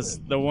 That's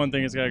the one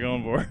thing it's got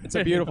going for. It's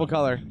a beautiful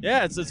color.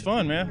 Yeah, it's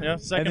fun, man. Yeah,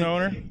 second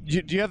owner.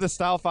 Do you have the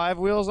Style 5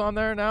 wheels on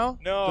there now?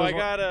 No, I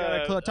got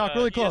talk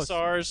really close.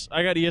 ESRs.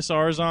 I got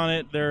ESRs on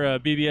it. They're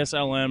BBS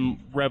LM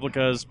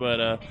replicas, but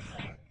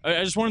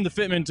I just wanted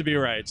the fitment to be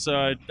right.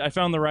 So I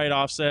found the right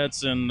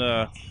offsets, and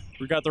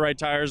we got the right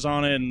tires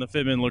on it, and the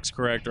fitment looks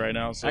correct right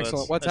now. So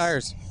Excellent. What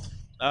tires?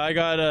 I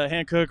got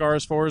Hankook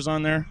RS4s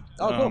on there.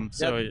 Oh, cool.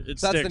 So Yep. it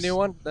So that's the sticks. new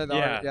one? The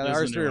Yeah, the those are the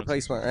RS3 new ones.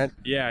 replacement, right?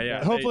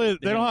 Yeah. Hopefully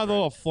they don't have the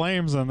little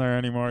flames in there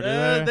anymore, do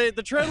they?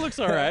 The tread looks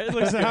all right. It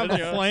looks Does it have good, the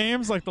you know.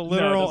 flames, like the No, it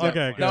literal? doesn't have Okay,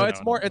 flames. good. No,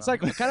 it's more. It's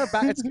like kind of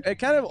it's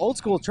kind of old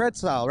school tread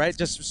style, right?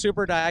 Just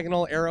super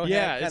diagonal arrowhead.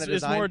 Yeah, kind it's of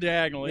design. more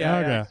diagonal. Yeah,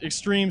 Yeah, Okay.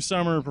 Extreme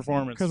summer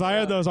performance. Because I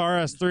had those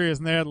RS3s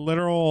and they had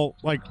literal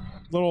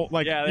little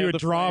Yeah, they you have would the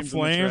draw flames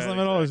flames in in the the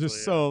middle. tread, It was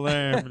just so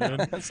lame,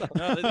 dude.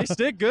 No, they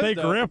stick good. They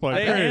though. grip like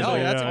They- crazy. Oh,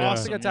 yeah, that's yeah,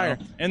 awesome. Good tire.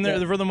 And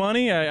for the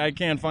money, I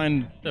can't find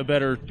a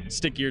better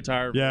stickier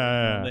tire.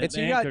 Yeah. The It's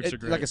you got Hankooks are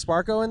great. like a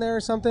Sparko in there or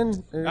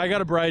something. I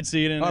got a bride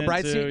seat in Oh, it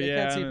bride too. seat? You Yeah,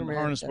 can't see and from here.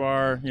 harness Yeah.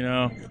 bar,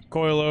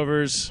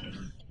 coilovers.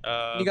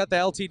 You got the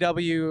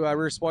LTW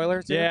rear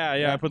spoiler too.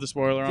 Yeah. I put the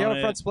spoiler Do you on have a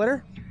it. front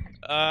splitter?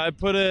 I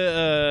put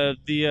the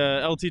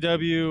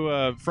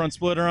LTW front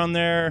splitter on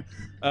there.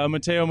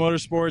 Mateo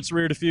Motorsports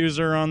rear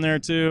diffuser on there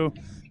too.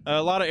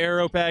 A lot of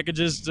aero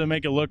packages to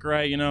make it look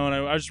right, and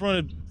I just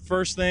wanted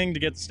first thing to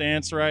get the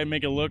stance right,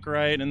 make it look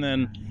right, and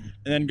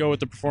then go with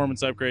the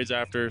performance upgrades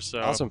after.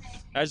 So Awesome.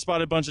 I just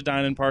bought a bunch of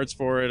Dynon parts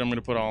for it. I'm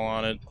gonna put all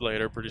on it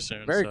later pretty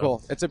soon. Very so.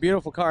 cool. It's a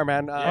beautiful car,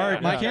 man.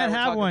 Art, Mike you can't and I were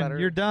have talking one. about it.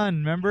 You're done.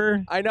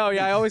 Remember? I know.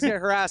 Yeah, I always get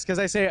harassed because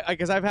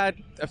I've had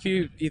a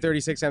few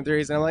E36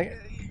 M3s and I'm like,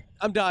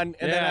 I'm done.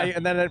 And Yeah.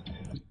 then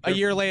a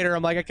year later,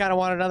 I'm like, I kind of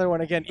want another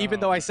one again, even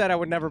though I said I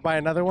would never buy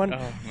another one.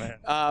 Oh man.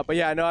 But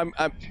yeah, no,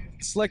 I'm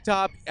slick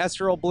top,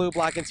 Estoril blue,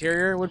 black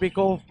interior would be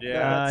cool.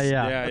 Yeah.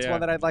 That's one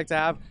that I'd like to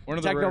have. One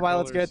of the Techno rare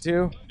Violet's colors.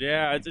 good too.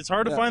 Yeah, it's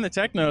hard to Yeah. find the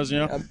Technos,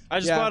 I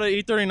just yeah. bought an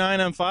E39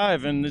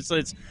 M5, and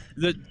it's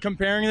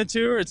comparing the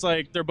two, it's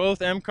like they're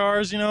both M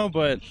cars,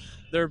 but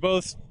they're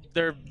both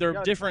they're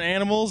different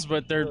animals,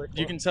 but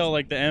you can tell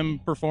like the M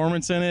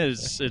performance in it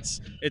is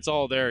it's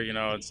all there,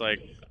 It's like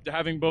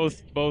having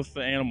both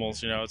the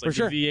animals, it's For like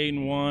sure. the V8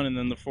 in one, and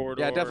then the 4-door.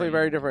 Yeah, definitely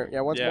very different.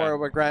 Yeah, one's Yeah. more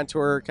of a Grand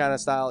Tour kind of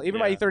style. Even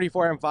my Yeah.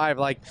 E34 M5,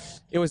 like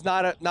it was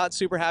not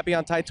super happy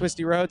on tight,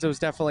 twisty roads. It was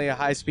definitely a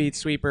high-speed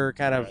sweeper,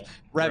 kind of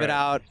rev it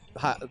out,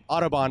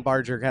 Autobahn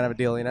barger kind of a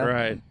deal,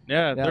 Right.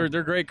 Yeah, Yeah.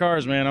 they're great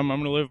cars, man. I'm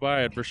gonna live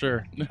by it for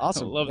sure.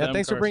 Awesome. I love Yeah, them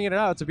thanks for cars. bringing it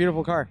out. It's a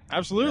beautiful car.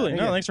 Absolutely. Yeah,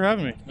 No, thank you. thanks for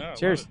having me. No, I love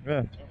Cheers.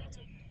 it.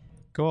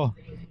 Cool.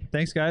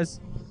 Thanks, guys.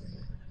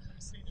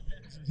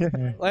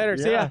 Later.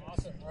 See ya.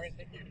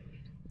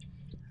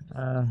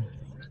 I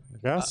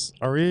guess.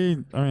 Are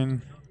we? I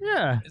mean,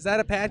 Yeah, Is that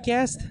a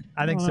podcast?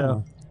 I think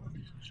so.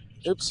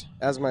 Oops.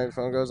 As my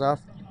phone goes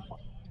off.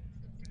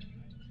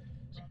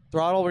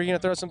 Throttle, were you gonna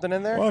throw something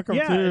in there? welcome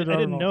Yeah, to. I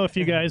didn't know if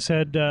you guys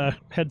had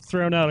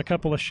thrown out a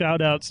couple of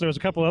shout outs. There was a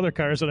couple other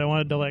cars that I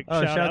wanted to Oh,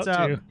 shout shouts out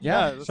out. to.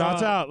 Yeah.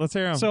 Shouts out. Let's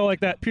hear him. So like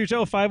that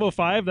Peugeot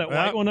 505, that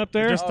Yeah. white one up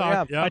there. Just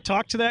talk. yeah. I Yep.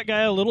 talked to that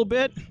guy a little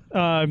bit.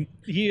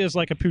 He is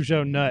like a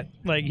Peugeot nut.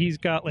 Like he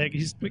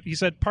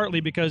said partly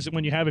because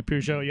when you have a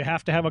Peugeot, you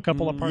have to have a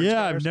couple of parts.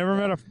 Yeah, I've cars. never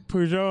met a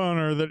Peugeot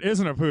owner that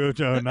isn't a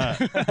Peugeot nut.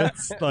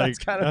 It's like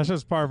that's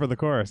just par for the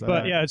course.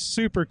 But yeah, it's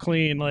super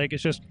clean. Like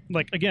it's just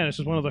like again, it's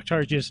just one of the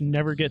cars you just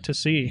never get to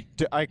see.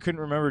 I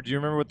couldn't remember. Do you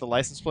remember what the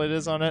license plate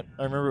is on it?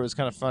 I remember it was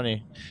kind of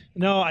funny.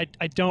 No, I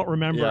don't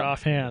remember Yeah.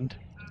 offhand,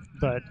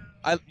 but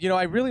I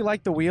really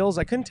like the wheels.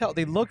 I couldn't tell.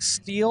 They look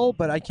steel,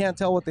 but I can't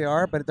tell what they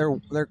are. But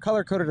they're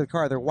color coded to the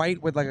car. They're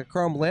white with like a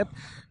chrome lip,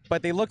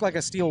 but they look like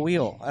a steel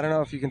wheel. I don't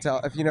know if you can tell.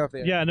 If you know if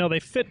they. yeah, no, they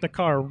fit the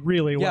car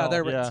really Yeah, well.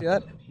 they're see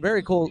that?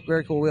 Very cool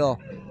wheel.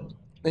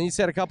 And you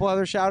said a couple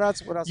other shout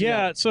outs. What else? you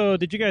Yeah, got? so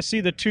did you guys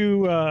see the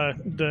two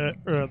the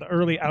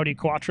early Audi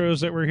Quattros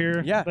that were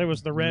here? Yeah. There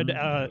was the red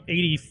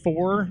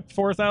 84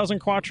 4000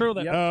 Quattro.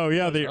 That Oh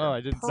yeah, the Oh,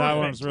 I didn't. that perfect.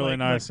 one's really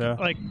nice. Yeah.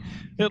 Like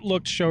it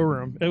looked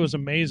showroom. It was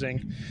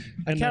amazing.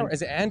 I can't,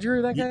 is it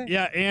Andrew that guy?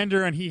 Yeah,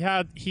 Andrew, and he's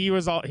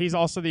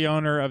also the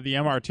owner of the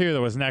MR2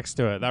 that was next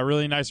to it. That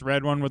really nice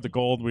red one with the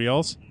gold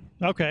wheels.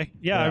 Okay.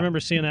 Yeah, I Yeah.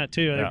 remember seeing that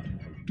too. Yeah.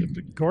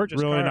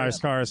 Gorgeous. Really cars. nice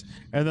cars.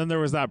 And then there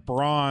was that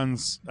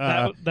bronze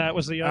That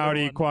was the other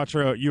Audi one.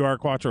 Quattro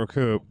Quattro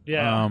Coupe.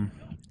 Yeah.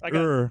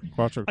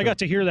 Quattro. I got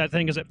to hear that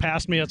thing as it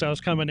passed me as I was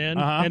coming in,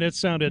 Uh-huh. and it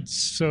sounded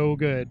so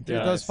good. Dude,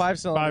 those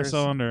 5-cylinders.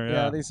 5-cylinder,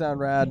 yeah. They sound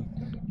rad.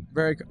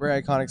 Very,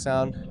 very iconic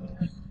sound.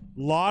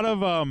 Lot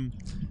of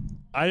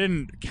I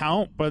didn't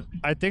count, but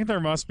I think there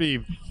must be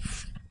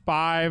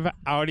 5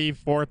 Audi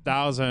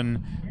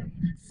 4000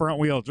 front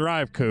wheel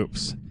drive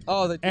coupes.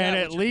 Oh, and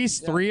at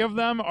least 3 of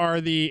them are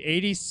the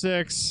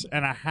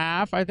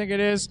 86.5, I think it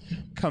is,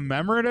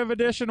 commemorative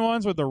edition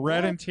ones with the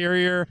red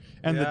interior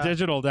and the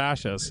digital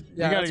dashes. You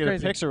got to get a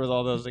picture with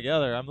all those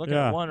together. I'm looking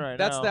at one right now.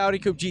 That's the Audi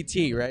Coupe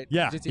GT, right?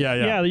 Yeah, GT.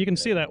 yeah. You can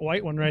see that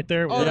white one right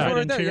there. With Oh, the red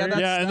right there.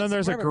 interior. And then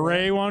there's a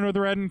gray one with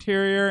a red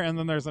interior, and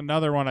then there's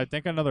another one, I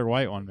think another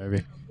white one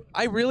maybe.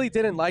 I really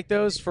didn't like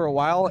those for a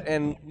while,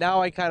 and now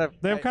I kind of...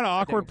 They have kind of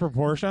awkward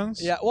proportions.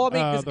 Yeah, well, I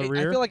mean, 'cause the I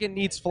rear. feel like it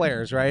needs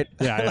flares, right?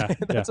 Yeah.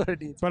 That's what it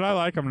needs. But I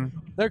like them.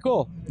 They're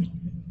cool. Yeah,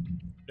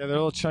 they're a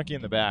little chunky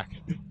in the back.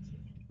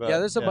 But, yeah,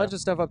 there's a bunch of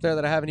stuff up there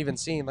that I haven't even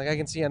seen. Like, I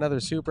can see another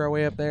Supra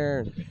way up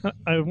there.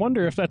 I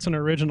wonder if that's an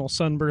original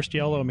sunburst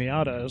yellow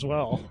Miata as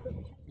well.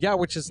 Yeah,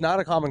 which is not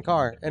a common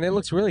car, and it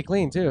looks really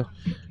clean, too.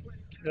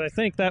 I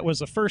think that was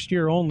the first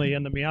year only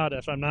in the Miata,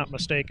 if I'm not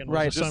mistaken. Was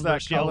Right, a just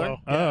sunburst that color? yellow.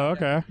 Oh,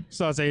 okay.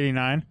 So it's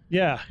 89.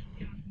 Yeah.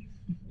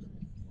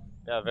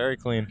 Yeah, very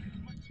clean.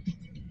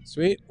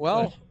 Sweet.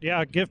 Well, But,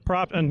 yeah, give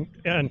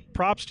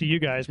props to you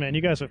guys, man.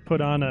 You guys have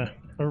put on a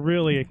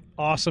really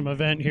awesome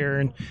event here,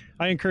 and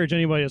I encourage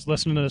anybody that's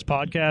listening to this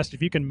podcast,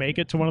 if you can make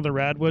it to one of the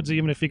Radwoods,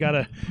 even if you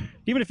gotta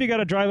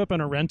drive up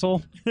in a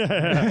rental,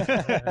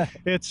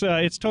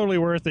 it's totally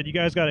worth it. You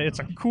guys it's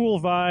a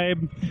cool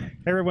vibe.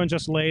 Everyone's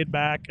just laid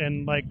back,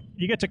 and like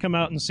you get to come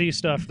out and see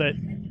stuff that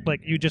like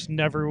you just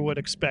never would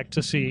expect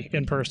to see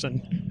in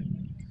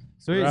person.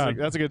 Sweet.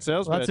 That's a good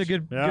sales Well, that's a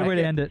pitch. good way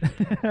to end it. Come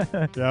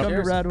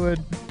to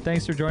Radwood.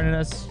 Thanks for joining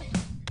us.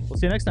 We'll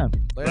see you next time.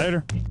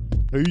 Later.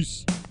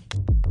 Peace.